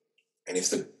 And if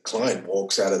the client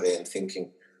walks out of there and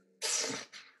thinking,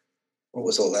 what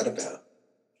was all that about?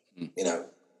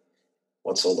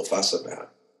 What's all the fuss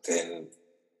about? Then,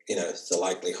 the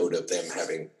likelihood of them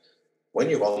having,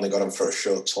 when you've only got them for a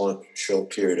short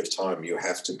period of time, you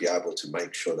have to be able to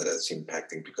make sure that it's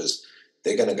impacting, because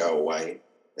they're going to go away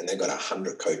and they've got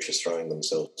 100 coaches throwing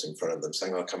themselves in front of them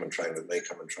saying, oh, come and train with me,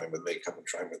 come and train with me, come and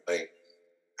train with me.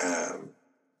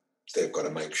 They've got to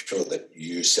make sure that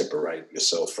you separate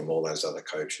yourself from all those other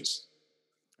coaches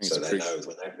so they know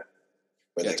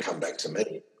when they come back to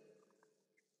me.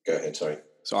 Go ahead, sorry.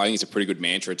 So I think it's a pretty good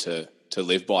mantra to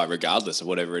live by, regardless of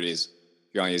whatever it is.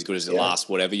 You're only as good as the last,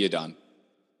 whatever you've done.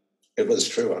 It was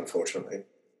true, unfortunately.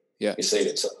 Yeah. You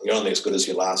see, you're only as good as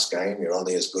your last game. You're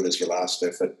only as good as your last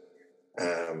effort.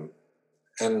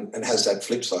 And has that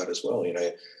flip side as well.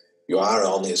 You are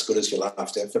only as good as your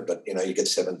last effort, but, you get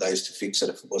 7 days to fix it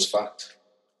if it was fucked.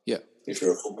 Yeah. If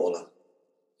you're a footballer.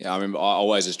 Yeah, I remember I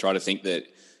always just try to think that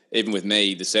even with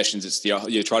me, the sessions,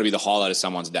 you try to be the highlight of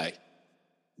someone's day.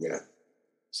 Yeah.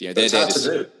 So, it's hard to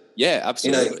do. Yeah,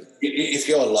 absolutely. If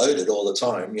you're loaded all the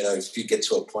time, if you get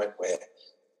to a point where,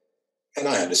 and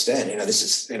I understand, this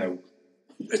is,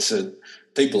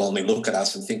 people only look at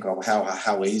us and think, oh,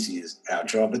 how easy is our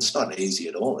job? It's not easy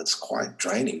at all. It's quite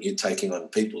draining. You're taking on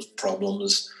people's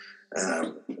problems.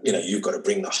 You've got to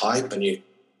bring the hype, and you're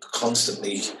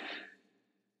constantly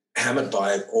hammered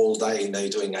by it all day. You're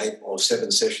doing 8 or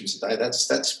 7 sessions a day.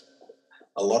 That's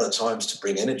a lot of times to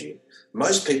bring energy.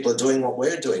 Most people are doing what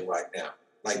we're doing right now,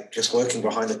 like just working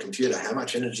behind a computer. How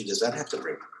much energy does that have to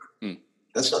bring?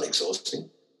 That's not exhausting.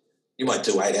 You might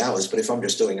do 8 hours, but if I'm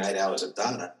just doing 8 hours of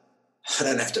data, I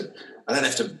don't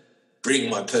have to bring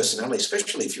my personality,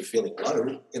 especially if you're feeling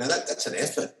low. That's an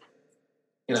effort.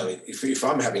 If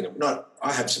I'm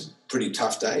I have some pretty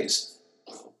tough days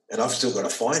and I've still got to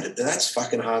find it. That's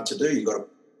fucking hard to do. You've got to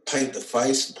paint the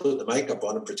face and put the makeup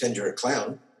on and pretend you're a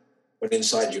clown when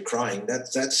inside you're crying.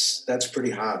 That's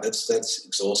pretty hard. That's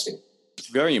exhausting. It's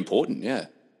very important, yeah.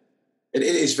 It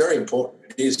is very important.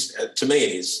 It is. To me,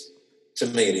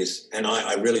 it is. And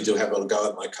I really do have a go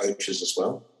at my coaches as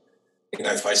well.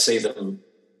 If I see them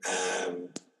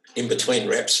in between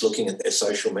reps looking at their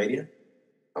social media,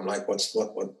 I'm like, what?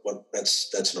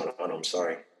 That's not on. I'm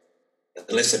sorry.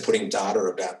 Unless they're putting data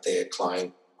about their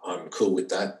client, I'm cool with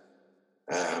that.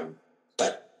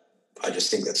 But I just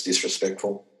think that's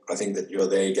disrespectful. I think that you're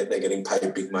there, they're getting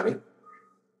paid big money.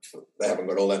 They haven't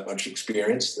got all that much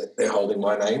experience. They're holding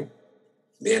my name.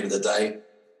 At the end of the day,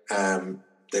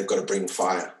 they've got to bring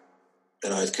fire.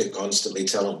 And I could constantly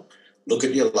tell them, look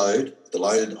at your load. The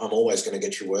load, I'm always going to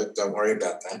get you work. Don't worry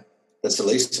about that. That's the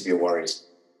least of your worries.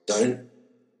 Don't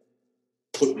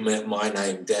put my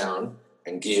name down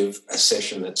and give a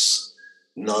session that's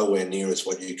nowhere near as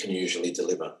what you can usually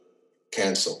deliver.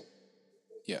 Cancel.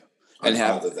 Yeah. And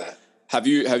that. Have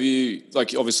you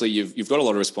like, obviously you've got a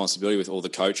lot of responsibility with all the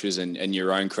coaches and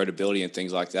your own credibility and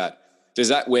things like that. Does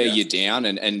that wear you down?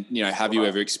 And have you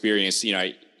ever experienced,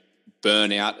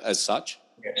 burnout as such?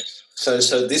 Yes. So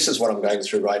this is what I'm going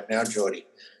through right now, Geordie.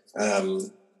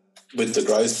 With the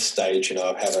growth stage,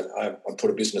 I put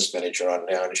a business manager on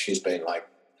now, and she's been like,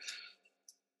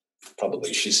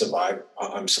 probably she survived.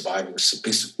 I'm surviving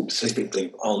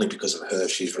specifically only because of her.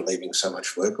 She's relieving so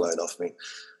much workload off me.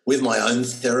 With my own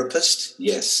therapist,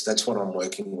 yes, that's what I'm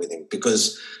working with him,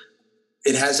 because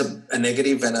it has a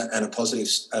negative and a positive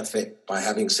effect by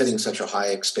setting such a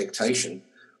high expectation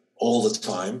all the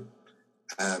time.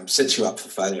 Sets you up for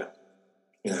failure.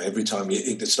 Every time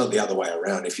it's not the other way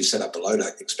around. If you set up a low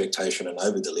expectation and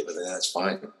over-deliver, then that's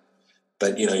fine.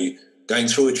 But, going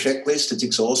through a checklist, it's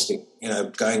exhausting.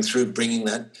 Going through bringing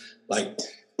that, like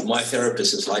my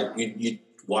therapist is like,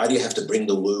 why do you have to bring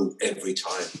the woo every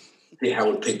time?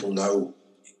 How would people know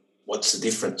what's the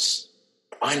difference?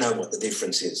 I know what the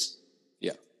difference is.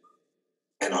 Yeah.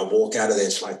 And I walk out of there,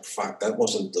 it's like, fuck, that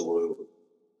wasn't the woo.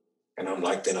 And I'm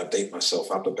like, then I beat myself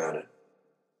up about it.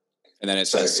 And then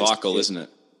it's a cycle, isn't it?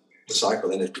 The cycle,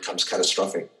 then it becomes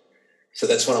catastrophic. So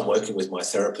that's what I'm working with my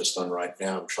therapist on right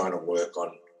now. I'm trying to work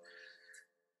on,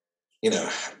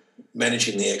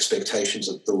 managing the expectations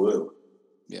of the woo.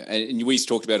 Yeah, and we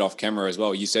talked about off camera as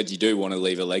well. You said you do want to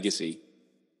leave a legacy.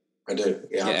 I do.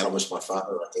 Yeah, I promised my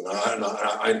father.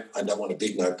 I don't want a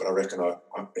big note, but I reckon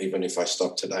even if I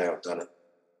stop today, I've done it.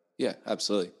 Yeah,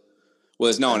 absolutely. Well,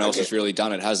 there's no one else that's really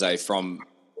done it, has they, from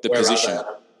the position?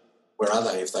 Where are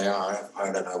they? If they are,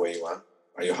 I don't know where you are.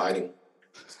 Are you hiding?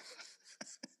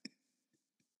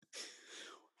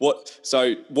 What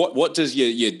does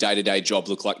your day-to-day job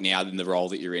look like now in the role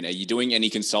that you're in? Are you doing any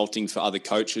consulting for other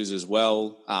coaches as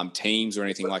well, teams or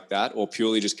anything like that, or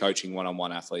purely just coaching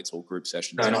one-on-one athletes or group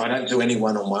sessions? No, I don't do any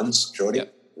one-on-ones, Geordie.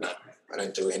 Yep. No, I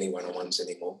don't do any one-on-ones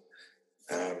anymore.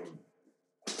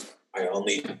 I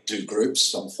only do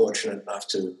groups. I'm fortunate enough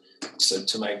to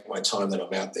make my time that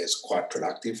I'm out there is quite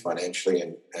productive financially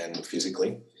and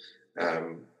physically.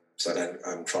 So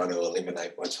I'm trying to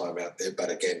eliminate my time out there. But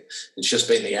again, it's just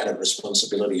been the added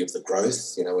responsibility of the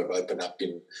growth. We've opened up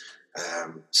in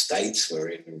states. We're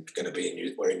in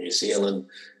New Zealand.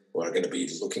 We're going to be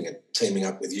looking at teaming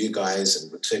up with you guys,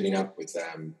 and we're teaming up with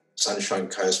Sunshine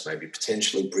Coast, maybe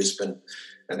potentially Brisbane.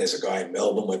 And there's a guy in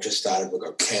Melbourne. We've just started. We've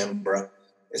got Canberra.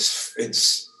 It's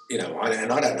and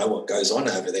I don't know what goes on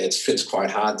over there. It's quite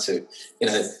hard to,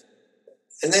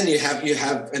 And then you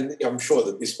have, and I'm sure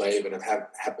that this may even have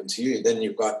happened to you. Then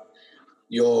you've got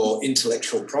your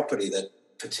intellectual property that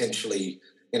potentially,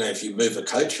 if you move a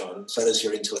coach on, so does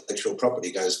your intellectual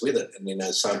property goes with it. And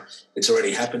so it's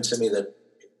already happened to me that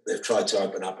they've tried to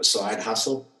open up a side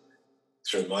hustle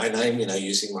through my name,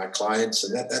 using my clients,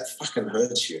 and that fucking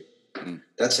hurts you. Mm.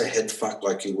 That's a head fuck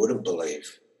like you wouldn't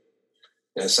believe.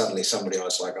 Suddenly somebody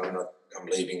else like, I'm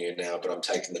leaving you now, but I'm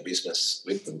taking the business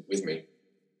with me.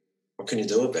 What can you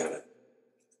do about it?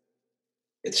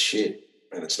 It's shit,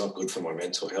 and it's not good for my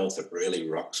mental health. It really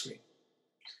rocks me,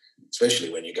 especially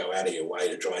when you go out of your way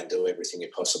to try and do everything you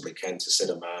possibly can to set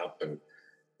them up and,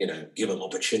 give them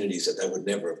opportunities that they would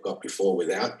never have got before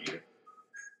without you.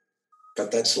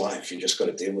 But that's life. You just got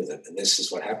to deal with it, and this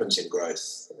is what happens in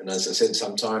growth. And as I said,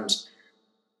 sometimes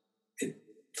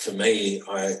for me,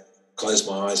 I close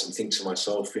my eyes and think to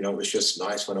myself, it was just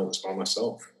nice when I was by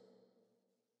myself.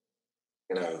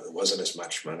 It wasn't as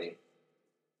much money,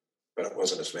 but it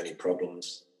wasn't as many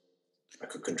problems. I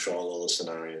could control all the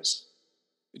scenarios.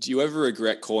 Do you ever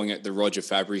regret calling it the Roger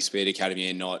Fabry Speed Academy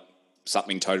and not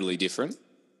something totally different?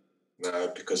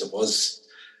 No, because it was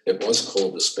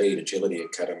called the Speed Agility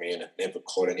Academy, and it never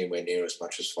caught anywhere near as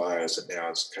much as fire as it now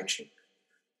is catching.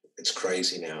 It's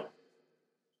crazy now.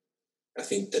 I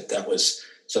think that was...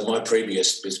 So my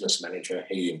previous business manager,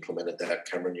 he implemented that.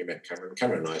 Cameron, you met Cameron.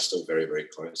 Cameron and I are still very, very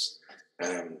close.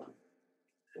 And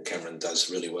Cameron does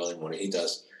really well in what he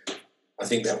does. I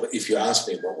think that if you ask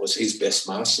me what was his best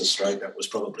master stroke, that was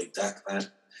probably that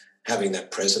having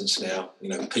that presence now.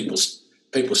 People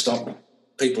stop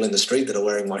people in the street that are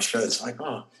wearing my shirt. It's like,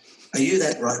 oh, are you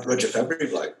that Roger Fabry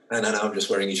bloke? No, I'm just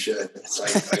wearing his shirt. It's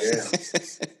like, oh,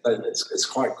 yeah. It's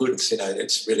quite good.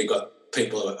 It's really got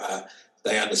people...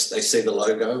 They see the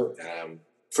logo.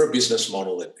 For a business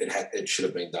model, it should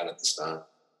have been done at the start.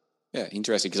 Yeah,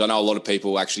 interesting, because I know a lot of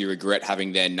people actually regret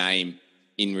having their name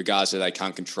in regards to they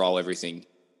can't control everything.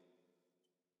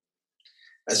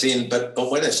 As in, but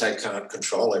when they say can't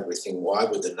control everything, why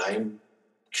would the name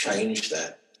change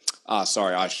that?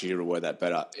 Sorry, I should have worded that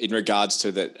better. In regards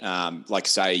to that, like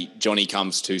say Johnny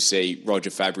comes to see Roger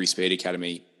Fabry Speed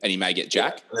Academy and he may get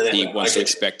Jack, he wants to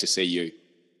expect to see you.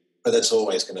 But that's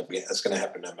always going to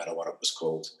happen no matter what it was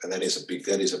called. And that is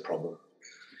a problem.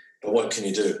 But what can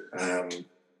you do?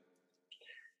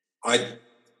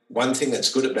 One thing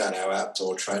that's good about our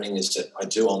outdoor training is that I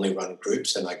do only run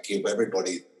groups, and I give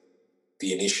everybody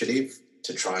the initiative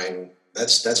to try and,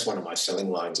 that's one of my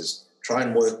selling lines, is try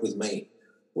and work with me,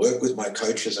 work with my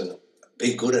coaches, and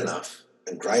be good enough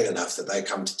and great enough that they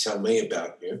come to tell me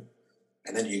about you,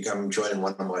 and then you come join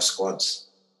one of my squads.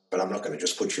 But I'm not going to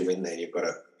just put you in there. You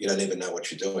don't even know what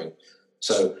you're doing.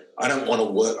 So I don't want to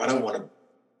work. I don't want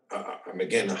to,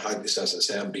 again, I hope this doesn't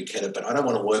sound big-headed, but I don't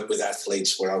want to work with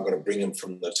athletes where I've got to bring them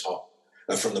from the top,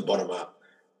 from the bottom up.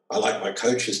 I like my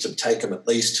coaches to take them at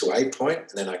least to a point,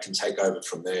 and then I can take over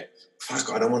from there.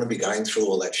 I don't want to be going through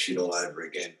all that shit all over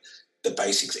again. The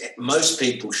basics. Most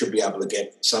people should be able to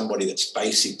get somebody that's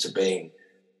basic to being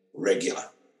regular.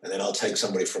 And then I'll take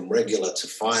somebody from regular to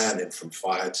fire, and then from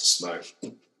fire to smoke.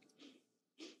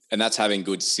 And that's having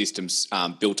good systems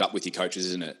built up with your coaches,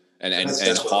 isn't it? And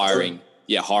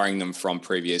hiring them from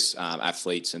previous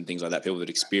athletes and things like that, people that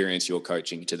experience your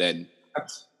coaching to then.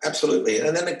 Absolutely.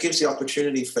 And then it gives the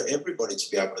opportunity for everybody to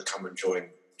be able to come and join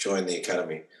the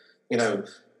academy.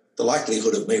 The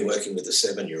likelihood of me working with a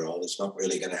 7-year-old is not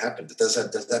really going to happen. But does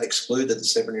that exclude that the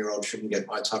 7-year-old shouldn't get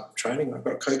my type of training? I've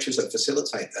got coaches that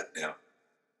facilitate that now.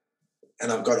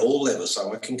 And I've got all levels,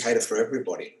 so I can cater for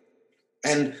everybody.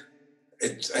 And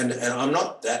I'm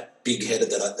not that big-headed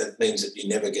that means that you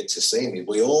never get to see me.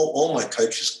 All my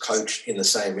coaches coach in the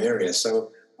same area,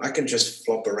 so I can just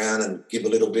flop around and give a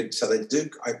little bit. So they do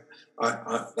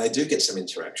get some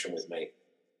interaction with me.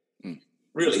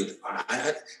 Really,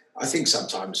 I think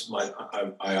sometimes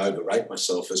I overrate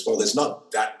myself as well. There's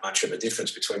not that much of a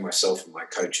difference between myself and my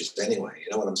coaches anyway.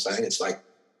 You know what I'm saying? It's like,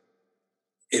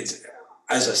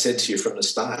 as I said to you from the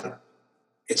start,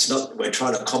 it's not. We're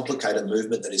trying to complicate a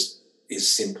movement that is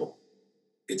simple.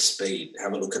 It's speed.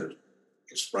 Have a look at it.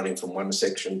 It's running from one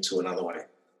section to another way.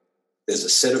 There's a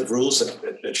set of rules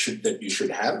that you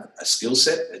should have, a skill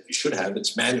set that you should have.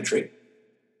 It's mandatory.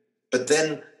 But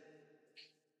then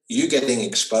you getting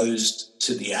exposed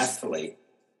to the athlete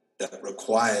that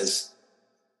requires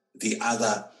the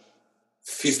other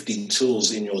 50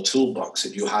 tools in your toolbox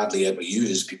that you hardly ever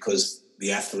use because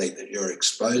the athlete that you're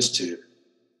exposed to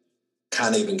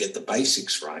can't even get the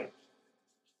basics right,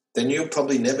 then you'll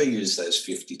probably never use those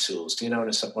 50 tools. Do you know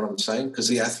what I'm saying? Because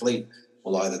the athlete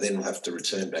will either then have to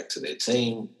return back to their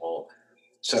team or...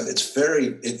 So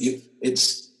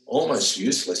it's almost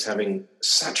useless having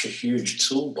such a huge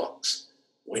toolbox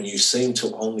when you seem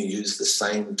to only use the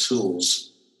same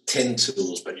tools, 10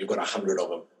 tools, but you've got 100 of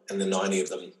them, and the 90 of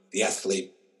them, the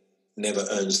athlete never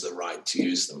earns the right to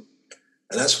use them.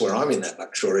 And that's where I'm in that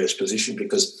luxurious position,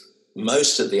 because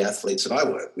most of the athletes that I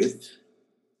work with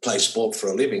play sport for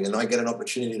a living, and I get an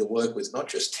opportunity to work with not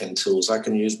just 10 tools. I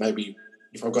can use maybe,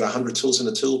 if I've got 100 tools in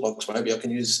the toolbox, maybe I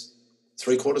can use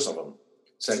 3/4 of them.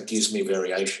 So it gives me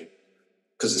variation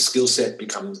because the skill set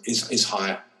is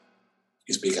higher,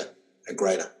 is bigger and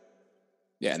greater.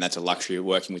 Yeah, and that's a luxury of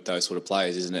working with those sort of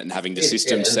players, isn't it? And having the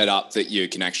system set up that you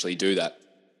can actually do that.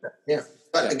 Yeah.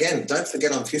 But again, don't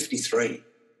forget I'm 53.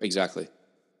 Exactly.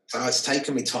 So it's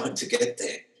taken me time to get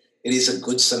there. It is a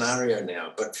good scenario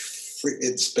now, but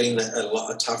it's been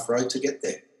a tough road to get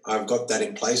there. I've got that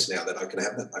in place now that I can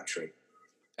have that luxury.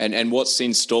 And what's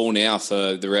in store now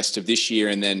for the rest of this year,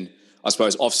 and then I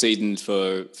suppose off season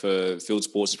for field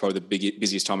sports is probably the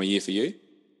busiest time of year for you?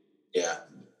 Yeah,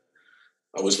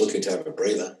 I was looking to have a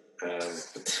breather.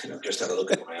 I've just had a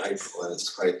look at my April, and it's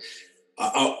quite.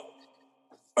 I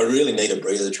really need a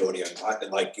breather, Geordie.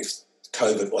 Like if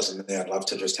COVID wasn't there, I'd love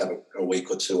to just have a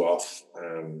week or two off,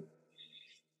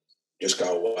 just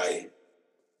go away.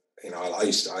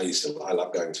 I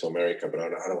love going to America, but I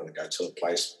don't want to go to a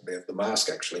place. The mask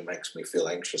actually makes me feel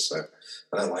anxious, so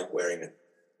I don't like wearing it.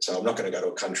 So I'm not going to go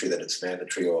to a country that it's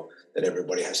mandatory or that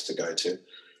everybody has to go to.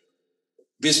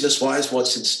 Business-wise,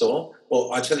 what's in store?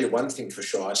 Well, I tell you one thing for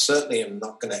sure. I certainly am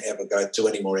not going to ever go do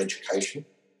any more education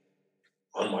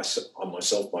on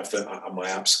myself, my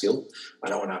upskill. I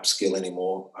don't want to upskill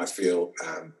anymore. I feel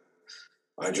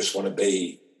I just want to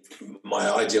be. My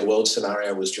ideal world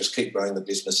scenario was just keep growing the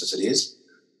business as it is,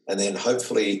 and then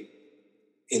hopefully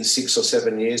in 6 or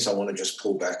 7 years I want to just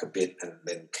pull back a bit and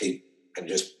then keep and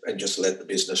just let the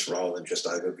business roll and just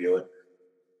overview it.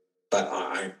 But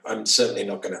I'm certainly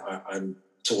not going to. I'm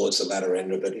towards the latter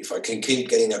end of it. If I can keep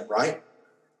getting it right,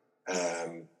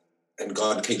 and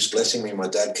God keeps blessing me, my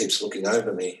dad keeps looking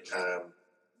over me,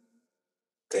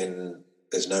 then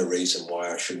there's no reason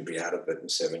why I shouldn't be out of it in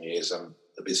 7 years.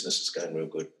 The business is going real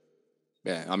good.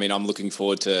 Yeah, I mean, I'm looking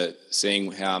forward to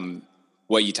seeing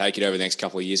where you take it over the next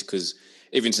couple of years, because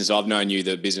even since I've known you,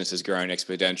 the business has grown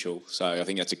exponential. So I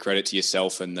think that's a credit to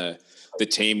yourself and the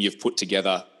team you've put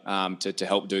together to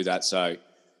help do that. So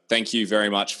thank you very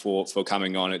much for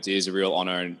coming on. It is a real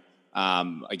honour.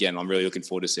 And again, I'm really looking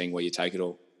forward to seeing where you take it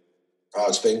all. Oh,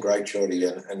 it's been great, Geordie.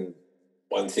 And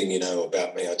one thing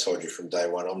about me, I told you from day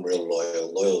one, I'm real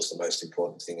loyal. Loyal is the most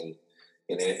important thing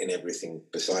in everything,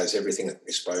 besides everything that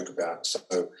we spoke about.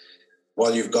 So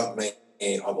while you've got me,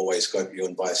 I've always got you,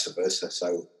 and vice versa.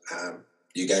 So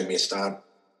you gave me a start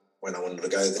when I wanted to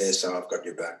go there, so I've got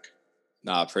your back.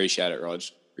 No, I appreciate it, Rog.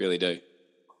 Really do.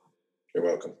 You're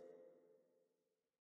welcome.